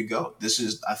were ready to go. This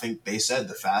is, I think they said,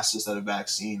 the fastest that a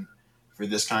vaccine for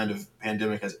this kind of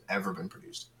pandemic has ever been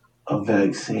produced. A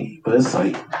vaccine. But it's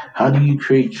like, how do you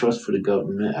create trust for the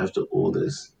government after all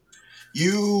this?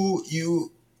 You,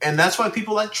 and that's why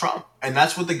people like Trump, and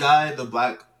that's what the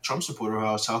black Trump supporter who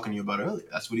I was talking to you about earlier,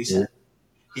 that's what he Yeah, said.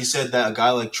 He said that a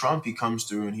guy like Trump, he comes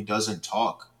through and he doesn't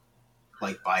talk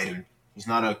like Biden. He's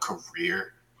not a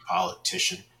career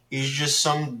politician. He's just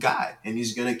some guy, and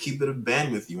he's gonna keep it a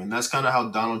band with you, and that's kind of how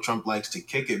Donald Trump likes to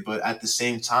kick it. But at the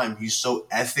same time, he's so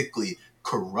ethically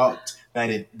corrupt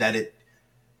that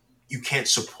you can't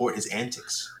support his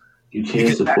antics you can't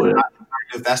because support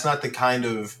it. that's not the kind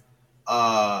of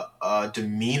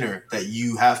demeanor that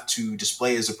you have to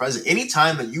display as a president.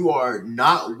 Anytime that you are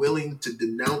not willing to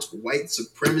denounce white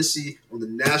supremacy on the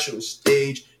national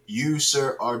stage, you,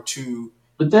 sir, are too.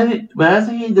 But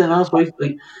hasn't he denounced white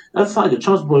like that's like a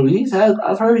Trump boy? But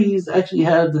I've heard he's actually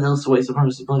had denounced white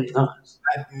supremacy plenty of times.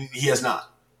 He has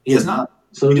not. He He has has not. not.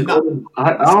 So He did not.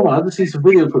 I don't know. I just see some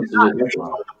video clips of it. That's He why.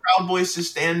 told the Proud Boys to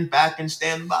stand back and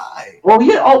stand by. Oh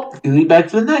yeah. Oh, lead back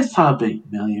to the next topic.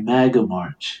 Million MAGA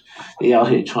March. They out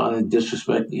here trying to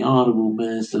disrespect the honorable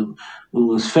minister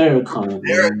Louis Farrakhan,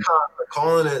 man.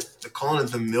 They're calling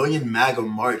it the Million MAGA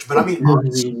March. But The I mean,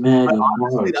 honestly, Million MAGA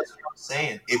honestly, March. that's what I'm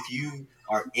saying. If you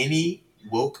are any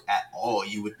woke at all,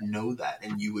 you would know that,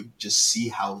 and you would just see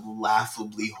how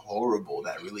laughably horrible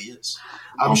that really is.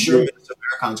 I'm Um, sure Minister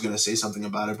Farrakhan's going to say something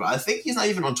about it, but I think he's not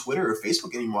even on Twitter or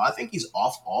Facebook anymore. I think he's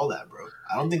off all that, bro.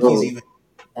 I don't think he's bro, even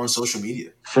on social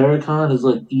media. Farrakhan is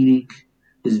like eating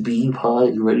his bean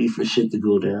pie, ready for shit to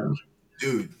go down.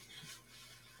 Dude,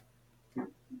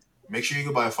 make sure you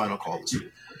go buy a Final Call this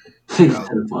week. He's Yeah,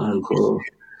 the final call.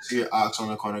 see your ox on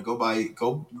the corner. Go buy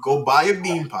a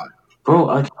bean pie. Bro,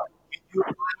 I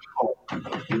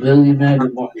Million MAGA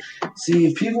March. See,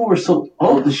 if people were so.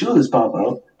 Oh, the shoe is pop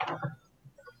out.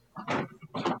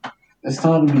 It's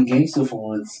time to be gangster for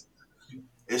once.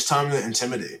 It's time to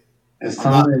intimidate. It's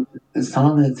I'm not. it's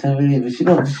time to intimidate.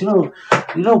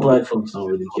 But black folks don't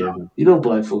really care.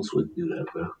 Black folks wouldn't do that,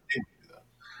 bro.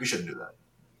 We shouldn't do that.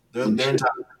 We They're should, entitled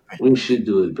to their opinion. we should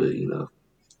do it, but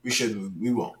We should.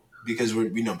 We won't because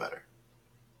we know better.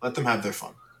 Let them have their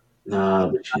fun. nah.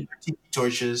 Let them But have their tiki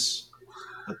torches.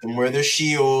 Let them wear their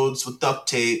shields with duct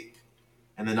tape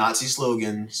and the Nazi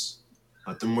slogans.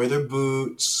 Let them wear their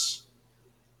boots.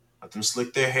 Let them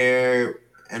slick their hair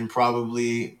and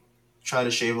probably try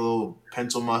to shave a little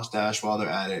pencil mustache while they're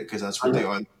at it because that's I what they know,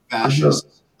 are. I know,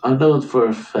 Fascists. I know it for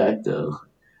a fact though.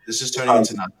 This is turning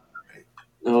into Nazi.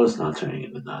 No, it's not turning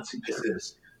into Nazi This Germany.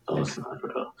 is. Oh, it's not,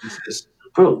 bro. This is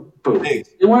Bro. big.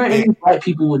 There weren't Big. any white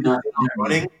people would not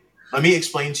Running. Let me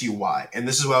explain to you why. And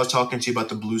this is why I was talking to you about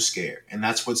the blue scare. And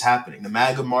that's what's happening. The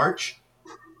MAGA March,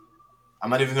 I'm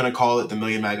not even going to call it the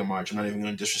Million MAGA March. I'm not even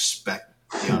going to disrespect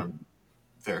the Honorable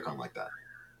Farrakhan like that.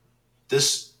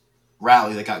 This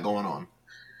rally that got going on,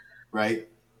 right,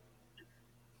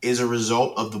 is a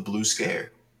result of the blue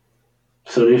scare.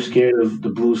 So they're scared of the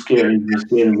blue scare and they're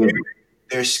scared of liberty.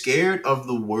 They're scared of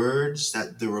the words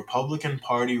that the Republican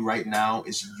Party right now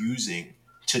is using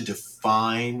to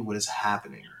define what is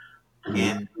happening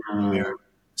in America.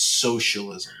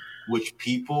 Socialism, which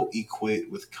people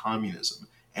equate with communism.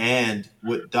 And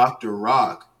what Dr.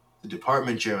 Rock, the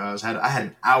department chair, I had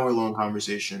an hour-long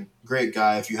conversation. Great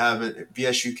guy. If you haven't, at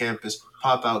VSU campus,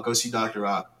 pop out, go see Dr.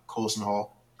 Rock, Colson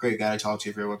Hall. Great guy to talk to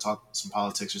if you ever want to talk some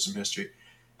politics or some history.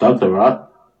 Dr.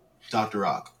 Rock? Dr.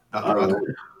 Rock.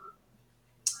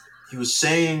 He was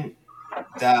saying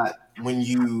that when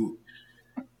you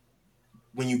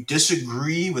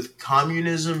disagree with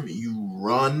communism, you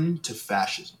run to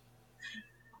fascism.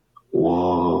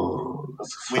 Whoa,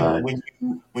 that's a fact.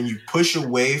 When you push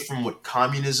away from what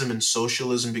communism and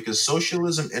socialism, because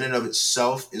socialism in and of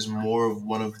itself is more of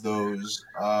one of those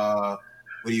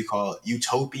what do you call it,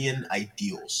 utopian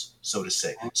ideals, so to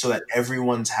say, so that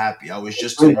everyone's happy. I was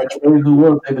just in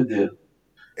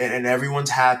and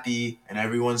everyone's happy and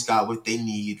everyone's got what they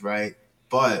need, right?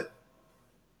 But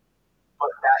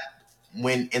that,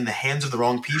 when in the hands of the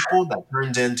wrong people, that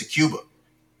turns into Cuba.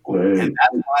 And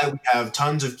that's why we have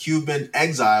tons of Cuban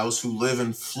exiles who live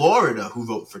in Florida who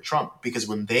vote for Trump. Because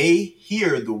when they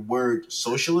hear the word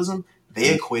socialism,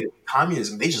 they equate it with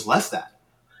communism. They just left that.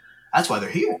 That's why they're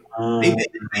here. They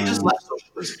just left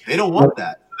socialism. They don't want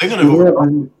that. They're going to vote for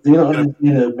Trump. They don't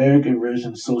understand the American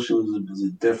version of socialism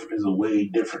is a way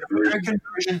different version. The American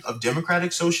version of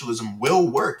democratic socialism will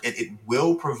work, and it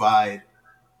will provide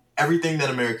everything that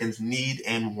Americans need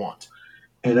and want.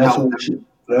 And that's what it should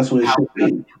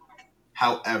be.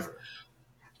 However,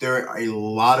 there are a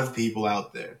lot of people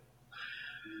out there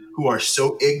who are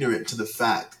so ignorant to the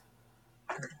fact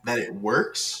that it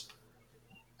works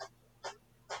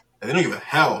that they don't give a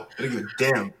hell. They don't give a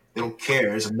damn. They don't care.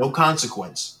 There's no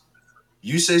consequence.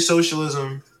 You say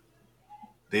socialism,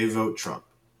 they vote Trump.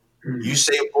 You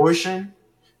say abortion,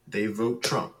 they vote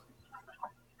Trump.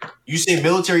 You say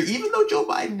military, even though Joe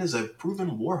Biden is a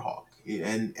proven war hawk, I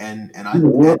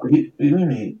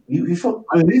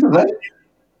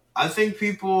think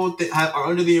people are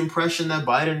under the impression that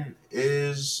Biden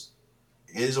is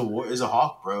a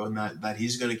hawk, bro, and that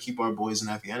he's going to keep our boys in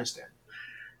Afghanistan,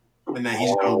 and that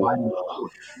he's going to.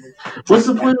 What's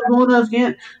the point of going to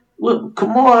Afghanistan? Look,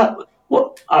 Kamala.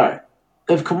 All right.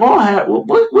 If Kamala had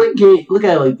what game? Look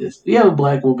at it like this: we have a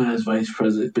black woman as vice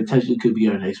president, potentially could be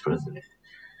our next president.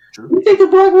 True. You think a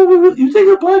black woman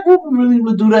really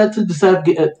would do that to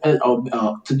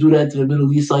to do that to the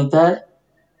Middle East like that?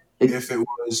 If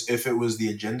it was the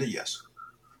agenda, yes.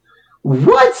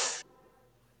 What?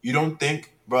 You don't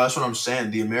think, bro? That's what I'm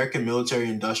saying. The American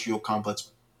military-industrial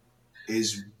complex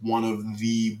is one of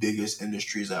the biggest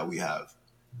industries that we have.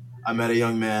 I met a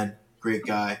young man, great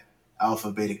guy,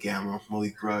 Alpha, Beta, Gamma,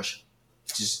 Malik Rush.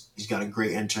 He's got a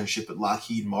great internship at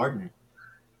Lockheed Martin.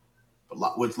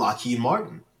 But with Lockheed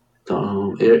Martin,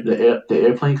 the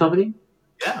airplane company.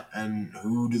 Yeah, and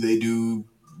who do they do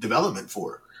development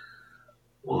for?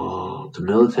 Whoa, the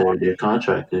military, they're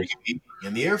contractors.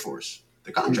 And the Air Force,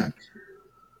 they're contractors.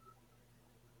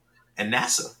 And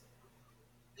NASA.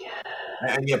 Yeah.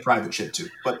 And you have private shit too.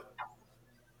 But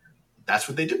that's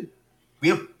what they do. We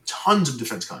have tons of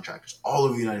defense contractors all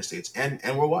over the United States and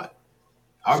worldwide.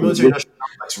 Our military industrial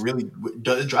complex really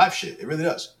does drive shit. It really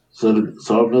does. So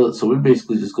we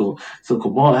basically just go. So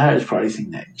Kamala Harris probably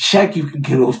seen that check you can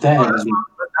get off that.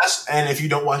 And if you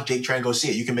don't watch Jake Tran, go see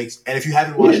it. You can make. And if you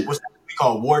haven't watched what's that movie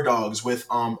called War Dogs with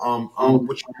right?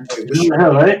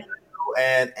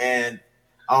 And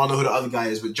I don't know who the other guy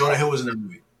is, but Jonah Hill was in that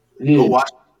movie. Yeah. Go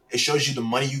watch it. It shows you the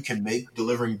money you can make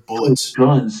delivering bullets,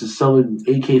 guns, to selling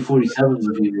AK-47s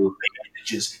to people.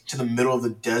 To the middle of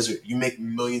the desert. You make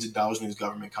millions of dollars in these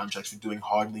government contracts for doing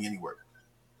hardly any work.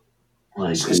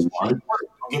 Like, don't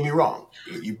get me wrong.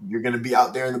 You're going to be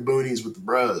out there in the boonies with the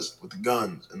bros, with the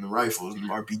guns and the rifles and the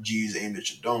RPGs aimed at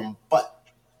your dome, but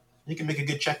you can make a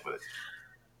good check with it.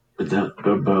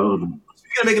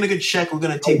 Speaking of making a good check, we're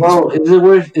going to take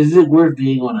is it worth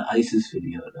being on an ISIS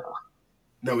video, though?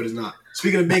 No, it is not.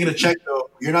 Speaking of making a check,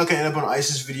 though, you're not going to end up on an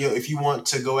ISIS video if you want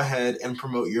to go ahead and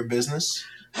promote your business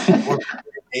or your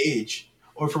page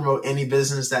or promote any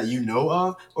business that you know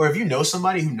of, or if you know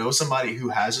somebody who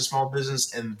has a small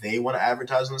business and they want to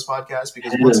advertise on this podcast,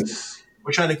 because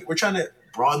we're trying to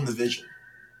broaden the vision.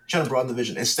 Trying to broaden the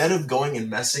vision instead of going and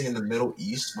messing in the Middle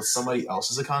East with somebody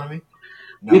else's economy.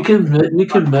 We No,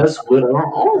 can mess with our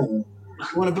own. we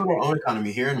want to build our own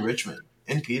economy here in Richmond,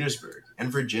 in Petersburg, in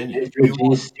Virginia. At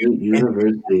Virginia State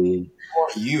University, We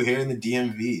want you here in the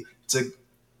DMV.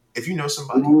 If you know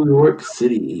somebody, New York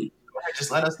City, just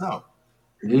let us know.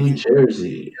 You New can hit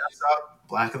Jersey. us up,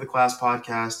 Black of the Class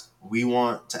podcast. We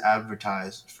want to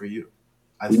advertise for you.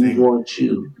 I We think want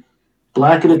you.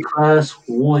 Black of the class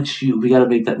wants you. We gotta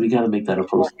make that. We gotta make that a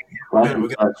post. we're Black gonna, of we're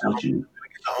the gonna, class wants you.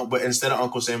 but instead of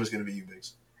Uncle Sam, it's gonna be you,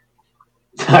 Biggs.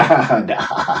 It's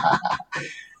gonna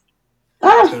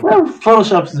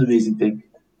Photoshop is an amazing thing.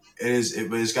 It is,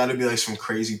 but it's got to be like some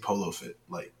crazy polo fit.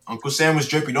 Like Uncle Sam was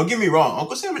drippy. Don't get me wrong,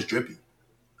 Uncle Sam is drippy.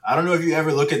 I don't know if you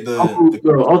ever look at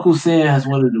Uncle Sam has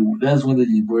one of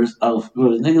the worst outfits.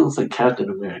 Bro, the nigga looks like Captain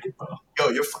America, bro. Yo,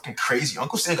 you're fucking crazy.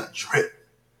 Uncle Sam got drip.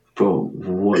 Bro,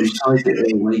 what? You sound like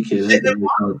the white kid.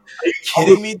 Are you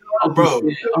kidding me, bro?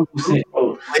 Uncle Sam,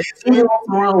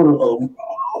 bro.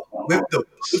 With the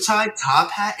blue tie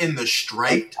top hat and the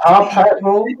striped top hat,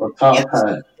 bro. A top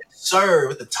hat. Sir,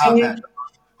 with the top hat.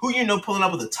 Who you know pulling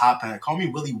up with a top hat? Call me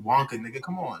Willy Wonka, nigga.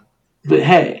 Come on. But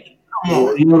hey, Come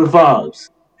on. you know the vibes.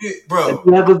 Bro. If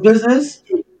you have a business,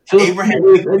 feel free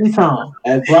to anytime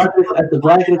at the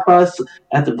Black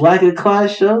of the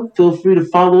Class show. Feel free to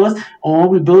follow us on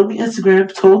We Building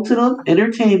Instagram. Talk to them.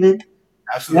 Entertainment.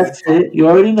 Absolutely. That's it. You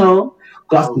already know.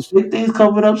 Got some big things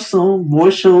coming up soon. More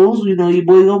shows. You know your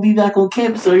boy gonna be back on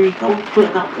campus, so you know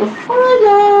putting out the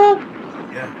fire.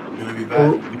 Yeah, we're gonna be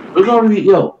back. We're gonna be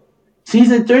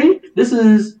season 3. This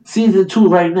is season 2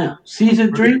 right now.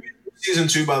 Season 3. Season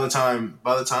 2 by the time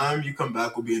you come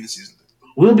back, we'll be in the season 3.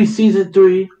 We'll be season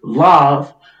 3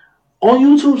 live on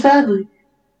YouTube. Sadly,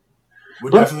 we're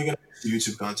definitely gonna have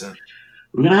YouTube content.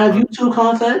 We're gonna have YouTube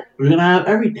content. We're gonna have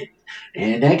everything.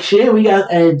 And next year we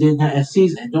got a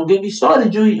season. And don't get me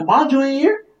started, my junior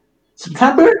year,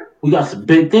 September, we got some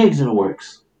big things in the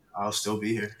works. I'll still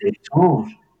be here. Stay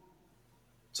tuned.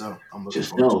 So I'm looking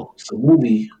just know it's a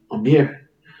movie. Amir,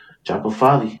 drop a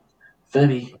Fabi,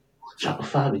 Femi, drop a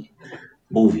Fabi,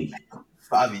 movie.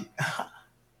 Fabi.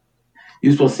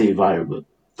 You supposed to say Vire, but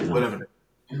whatever.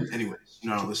 Anyways, I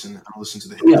don't listen to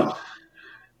the hip hop.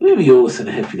 Maybe you listen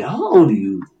to hip hop. How old are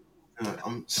you?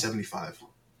 I'm 75.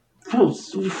 Bro,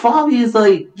 Fabi is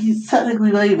like, he's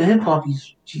technically not even hip hop.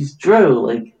 He's drill.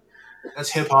 Like, that's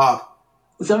hip hop.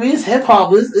 I mean, it's hip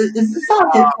hop. It's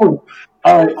not hip hop.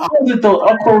 All right, I'll close the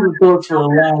door for the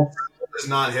last. It's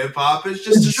not hip hop. It's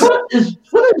just what is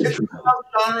drill?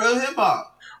 Genre of hip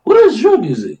hop. What is drill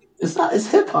music? It's not. It's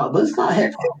hip hop, but it's not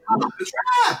hip hop. It's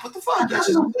rap. What the fuck?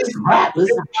 It's rap.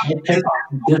 It's not hip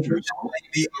hop. Different.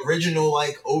 Like the original,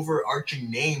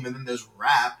 overarching name, and then there's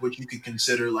rap, which you could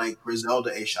consider like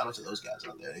Griselda. Hey, shout out to those guys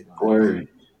out there. Word.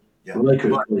 Yeah.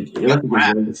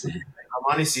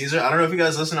 Armani Caesar. I don't know if you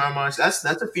guys listen to Armani. That's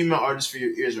a female artist for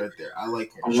your ears right there. I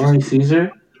like her. Armani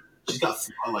Caesar. She's got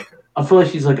flow. I like her. I feel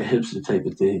like she's like a hipster type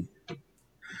of thing.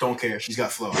 Don't care. She's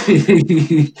got flow.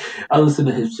 I listen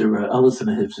to hipster rap. I listen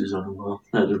to hipsters on the wall.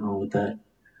 Nothing wrong with that.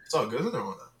 It's all good. Nothing wrong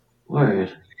with that. Word.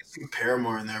 You can see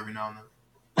Paramore in there every now and then.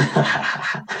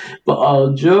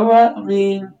 But drill rap, I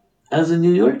mean, as a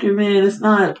New Yorker, man, it's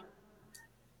not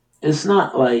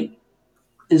like,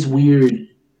 it's weird.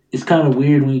 It's kind of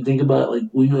weird when you think about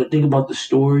the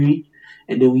story,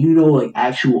 and then when you know like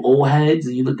actual old heads,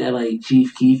 and you look at like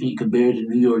Chief Keef and you compare it to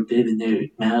New York then and there.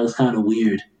 Now it's kind of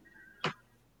weird.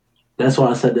 That's why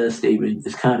I said that statement.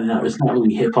 It's kind of not. It's not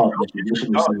really hip hop in the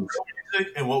traditional sense.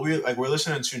 And what we're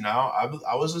listening to now, I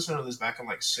was listening to this back in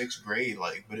 6th grade,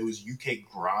 but it was UK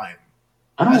grime.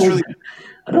 I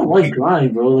don't like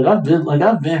grime, bro. I've been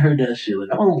heard that shit.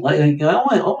 I'm like,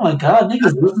 oh my god,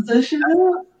 niggas listen to this shit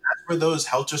now. That's where those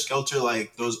helter skelter,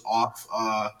 those off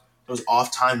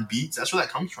time beats. That's where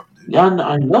that comes from, dude. Yeah,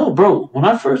 I know, bro. When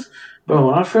I first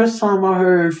time I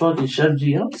heard fucking Chef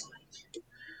G, I was like,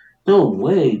 no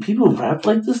way, people rap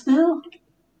like this now.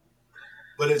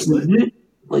 But it's lit.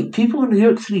 Like people in New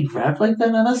York City rap like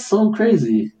that now. That's so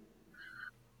crazy.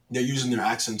 They're using their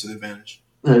accent to their advantage.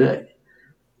 I'm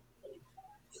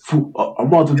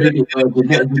about to make it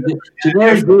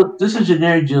generic. This is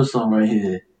generic Jill song right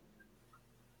here.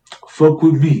 Fuck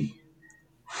with me.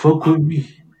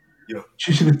 Yo.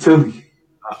 Choosing to tell me.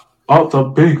 Out the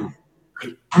bagel.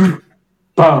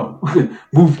 Bow.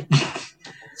 Move.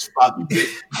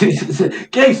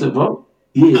 Gangster, bro.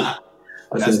 Yeah.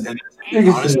 Honestly, boom. If you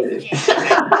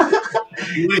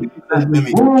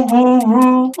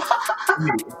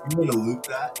want to loop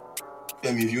that,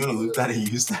 if you want to loop that and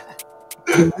use that,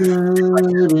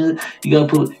 you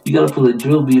gotta put a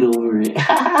drill beat over it.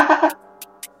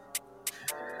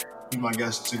 Be my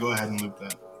guest to go ahead and loop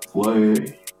that.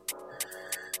 Word.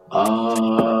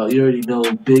 You already know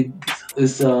big.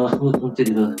 It's let me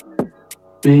think of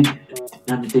big.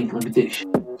 Let me think. Let me think.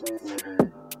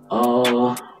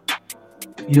 Uh,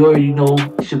 you already know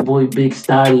it's your boy Big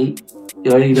Stotty.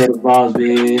 You already know the vibes,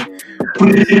 man.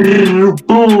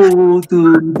 Boom,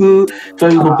 doo, doo.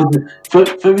 Femi gonna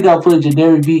put Femi gotta put a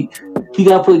generic beat. He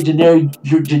gotta put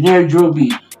generic drill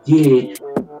beat. Yeah,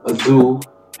 Azul,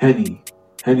 Henny,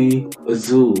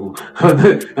 Azul,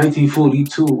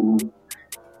 1942.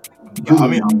 I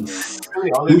mean, Use.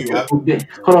 really, all that Use you it have, for bed.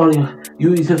 Hold on,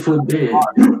 use it for bed.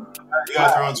 you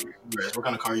gotta throw in some fingers. What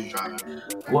kind of car you driving?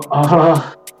 What,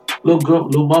 little girl,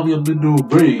 little mommy, I'm the new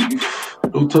brave.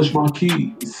 Don't touch my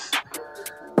keys.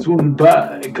 Swimming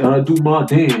back, gotta do my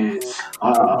dance.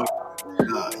 Oh,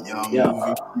 young Yeah,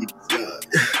 moving piece, yeah.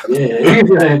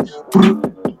 yeah.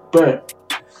 But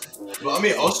But I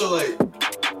mean, also like,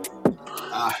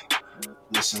 ah,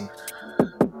 listen,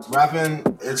 rapping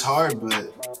it's hard,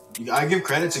 but I give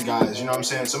credit to guys. You know what I'm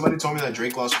saying? Somebody told me that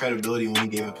Drake lost credibility when he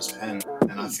gave up his pen,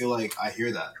 and I feel like I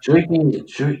hear that.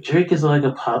 Drake is like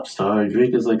a pop star.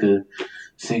 Drake is like a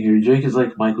singer. Drake is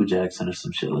like Michael Jackson or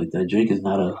some shit like that. Drake is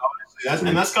not a.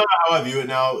 That's kind of how I view it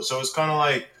now. So it's kind of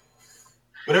like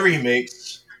whatever he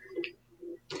makes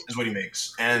is what he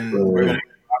makes, and we're gonna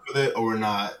rock with it or we're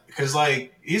not. Because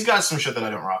like he's got some shit that I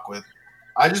don't rock with.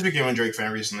 I just became a Drake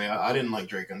fan recently. I didn't like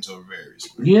Drake until very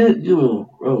recently. Yeah, you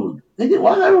bro. Nigga,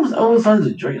 why I was always on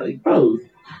the Drake? Like, bro,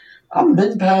 I'm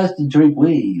been past the Drake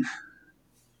wave.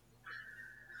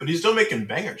 But he's still making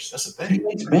bangers. That's the He thing.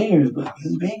 makes bangers, but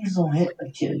his bangers don't hit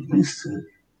like he used to.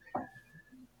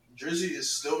 Drizzy is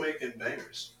still making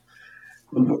bangers.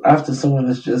 After someone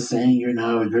that's just saying you're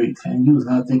now a Drake fan, you was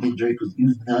not thinking Drake was. You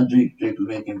was not Drake was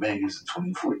making bangers in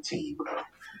 2014, bro.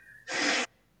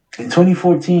 In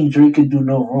 2014, Drake could do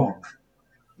no wrong.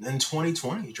 In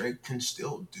 2020, Drake can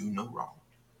still do no wrong.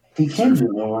 He can do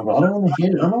no wrong, but I don't want to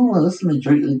hear. I don't want to listen to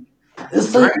Drake.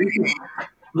 It's like Drake,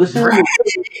 listen, Drake,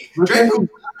 Drake, who listen,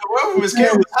 the world from his kid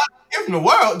listen, was hot gift in the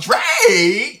world.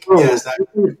 Drake, bro. yes,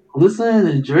 that Listen,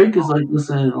 and Drake is like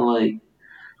listening, like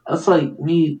that's like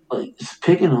me, like just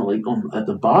picking on like on at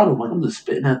the bottom. Like I'm just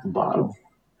spitting at the bottom.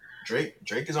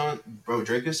 Drake is on, bro.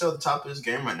 Drake is still at the top of his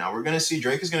game right now. We're gonna see.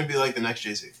 Drake is gonna be like the next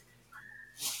Jay Z.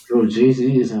 Bro, Jay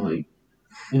Z isn't like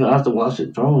after Watch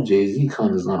It Throne, Jay Z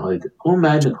kind of not like who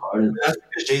Magic Carter. That's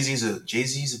because Jay Z's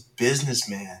a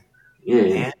businessman, Yeah,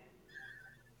 man.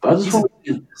 but He's a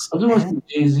I just want to businessman.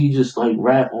 see Jay Z just like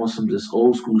rap on some just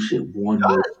old school shit one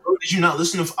more. Bro, did you not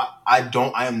listen to? I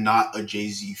don't. I am not a Jay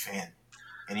Z fan.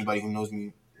 Anybody who knows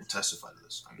me will testify to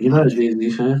this. I'm You're not not a a Jay. Jay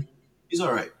Z fan. He's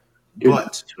all right, You're but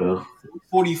nuts, bro.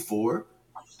 44,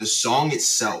 the song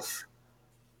itself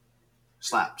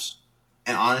slaps.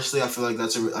 And honestly, I feel like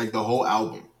that's like the whole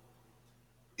album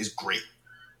is great.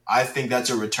 I think that's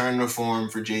a return to form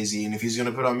for Jay Z. And if he's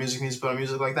gonna put out music, he needs to put out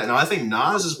music like that. Now I think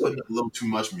Nas is putting out a little too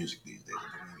much music these days.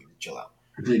 I think he needs to chill out.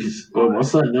 I think it's bro. My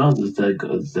son now is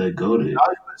that goaded.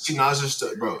 See, Nas is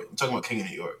still, bro. I'm talking about King of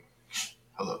New York.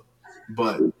 Hello,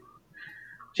 but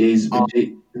um,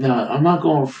 Nah, I'm not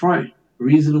going front.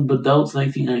 Reasonable Doubts,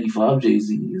 1995 Jay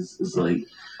Z is like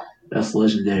that's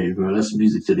legendary, bro. That's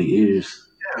music to the ears.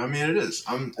 yeah, I mean it is.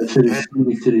 That's it And, is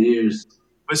music to the ears.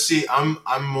 but see, I'm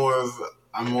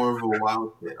more of a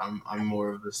wild kid. I'm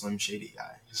more of a Slim Shady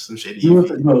guy. Slim Shady You know Evie,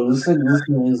 what, bro? This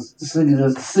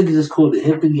nigga just called the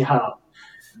hippity hop.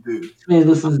 dude.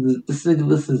 This nigga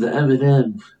listens to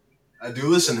Eminem. I do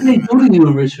listen to What do they Eminem. do to you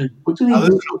in Richmond? What do they I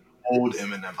listen do? to old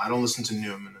Eminem. I don't listen to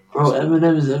new Eminem. I Bro, listen to old.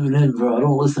 Eminem is Eminem, bro. I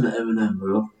don't listen to Eminem,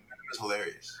 bro. It's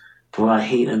hilarious. Bro, I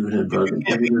hate Eminem, If bro. you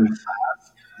can't make me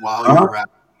laugh while Huh? you're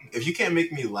rapping, if you can't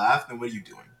make me laugh, then what are you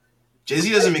doing? Jay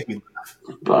Z doesn't make me laugh,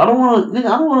 But I don't want to, nigga.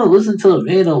 I don't want to listen to a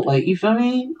man like you feel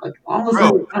me. Like I'm bro.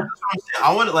 listening. That's what I'm saying.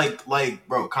 I want it like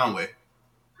bro Conway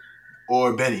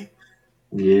or Benny.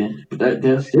 Yeah, but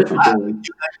that's different Laugh. though. You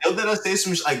know that I say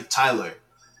some like Tyler,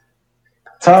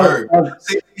 Tyler, Ferg. Tyler,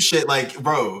 Say some shit like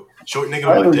bro, short nigga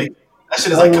with my Tyler, dick. That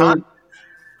shit is iconic. Tyler.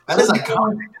 That is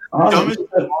iconic. Dumbest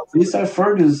shit of all time. Eastside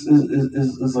Ferg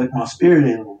is like my spirit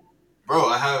animal. Bro,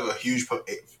 I have a huge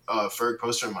Ferg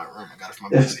poster in my room. I got it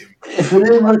from my If PC.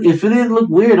 if it didn't look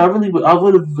weird, I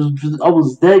would have. I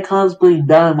was dead contemplating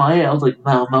dying my head. I was like,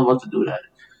 nah, I'm not about to do that.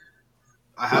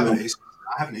 I You have know, an ASAP.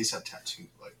 I have an ASAP tattoo.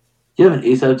 Like you have an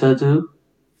ASAP tattoo?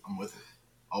 I'm with it.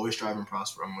 Always strive and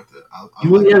prosper. I'm with it. I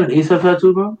You like really it. have an ASAP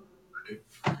tattoo, bro? Dude.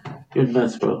 You're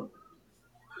nuts, bro.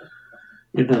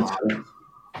 You're nuts, bro.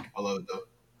 I love it though.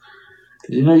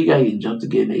 Did you know you gotta get jumped to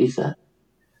get an ASAP?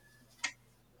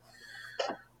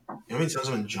 You know how many times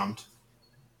I've been jumped?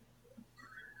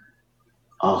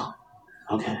 Oh,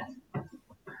 okay.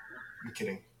 I'm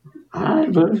kidding.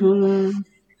 Alright, bro.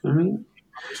 I mean,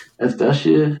 if that's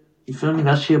your, you feel me?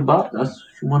 That's your bot. That's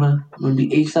if you wanna be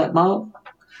ASAP mob.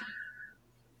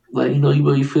 Like you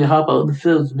really feel hop out in the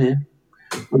fields, man.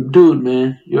 But dude,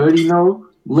 man, you already know,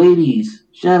 ladies,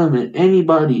 gentlemen,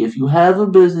 anybody, if you have a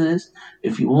business,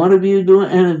 if you want to be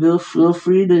doing an interview, feel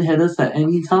free to hit us at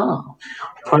any time.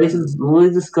 Price is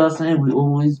always discussing. We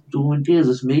always doing deals.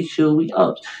 Just make sure we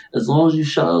up. As long as you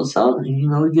shout us out and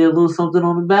we get a little something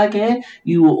on the back end,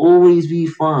 you will always be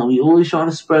fine. We always trying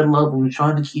to spread love and we're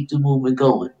trying to keep the movement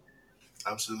going.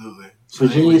 Absolutely. So,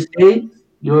 Virginia anyways, State,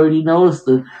 you already know it's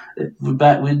we're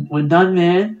back. We're done,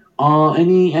 man.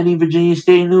 Any Virginia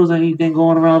State news? Anything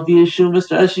going around VSU,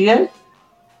 Mr. SGA?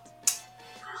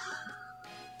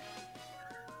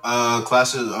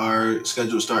 classes are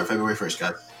scheduled to start February 1st,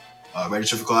 guys.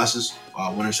 Register for classes.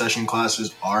 Winter session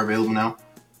classes are available now.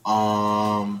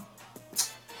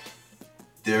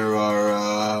 There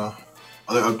are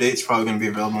other updates probably going to be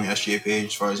available on the SGA page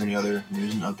as far as any other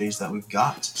news and updates that we've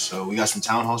got. So we got some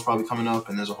town halls probably coming up,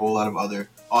 and there's a whole lot of other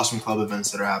awesome club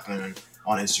events that are happening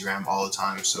on Instagram all the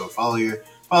time. So follow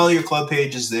your club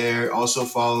pages there. Also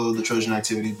follow the Trojan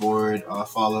Activity Board.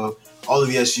 Follow all of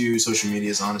VSU social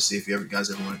medias. Honestly, if you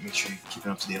guys ever want to make sure you're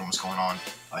keeping up to date on what's going on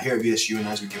here at VSU, and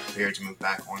as we get prepared to move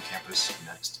back on campus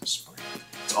next spring.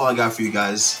 That's all I got for you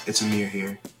guys. It's Amir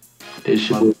here. It's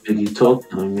your boy Biggie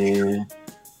talking, man.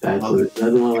 Back with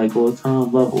another one like all the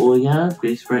time. Love all y'all.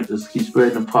 Great spread. Let's keep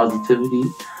spreading the positivity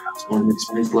on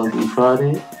this nice, lovely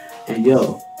Friday. And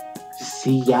yo,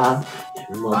 see y'all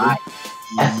in Mother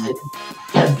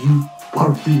SNW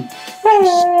Barbie.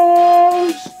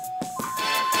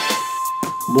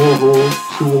 More holes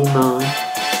 209.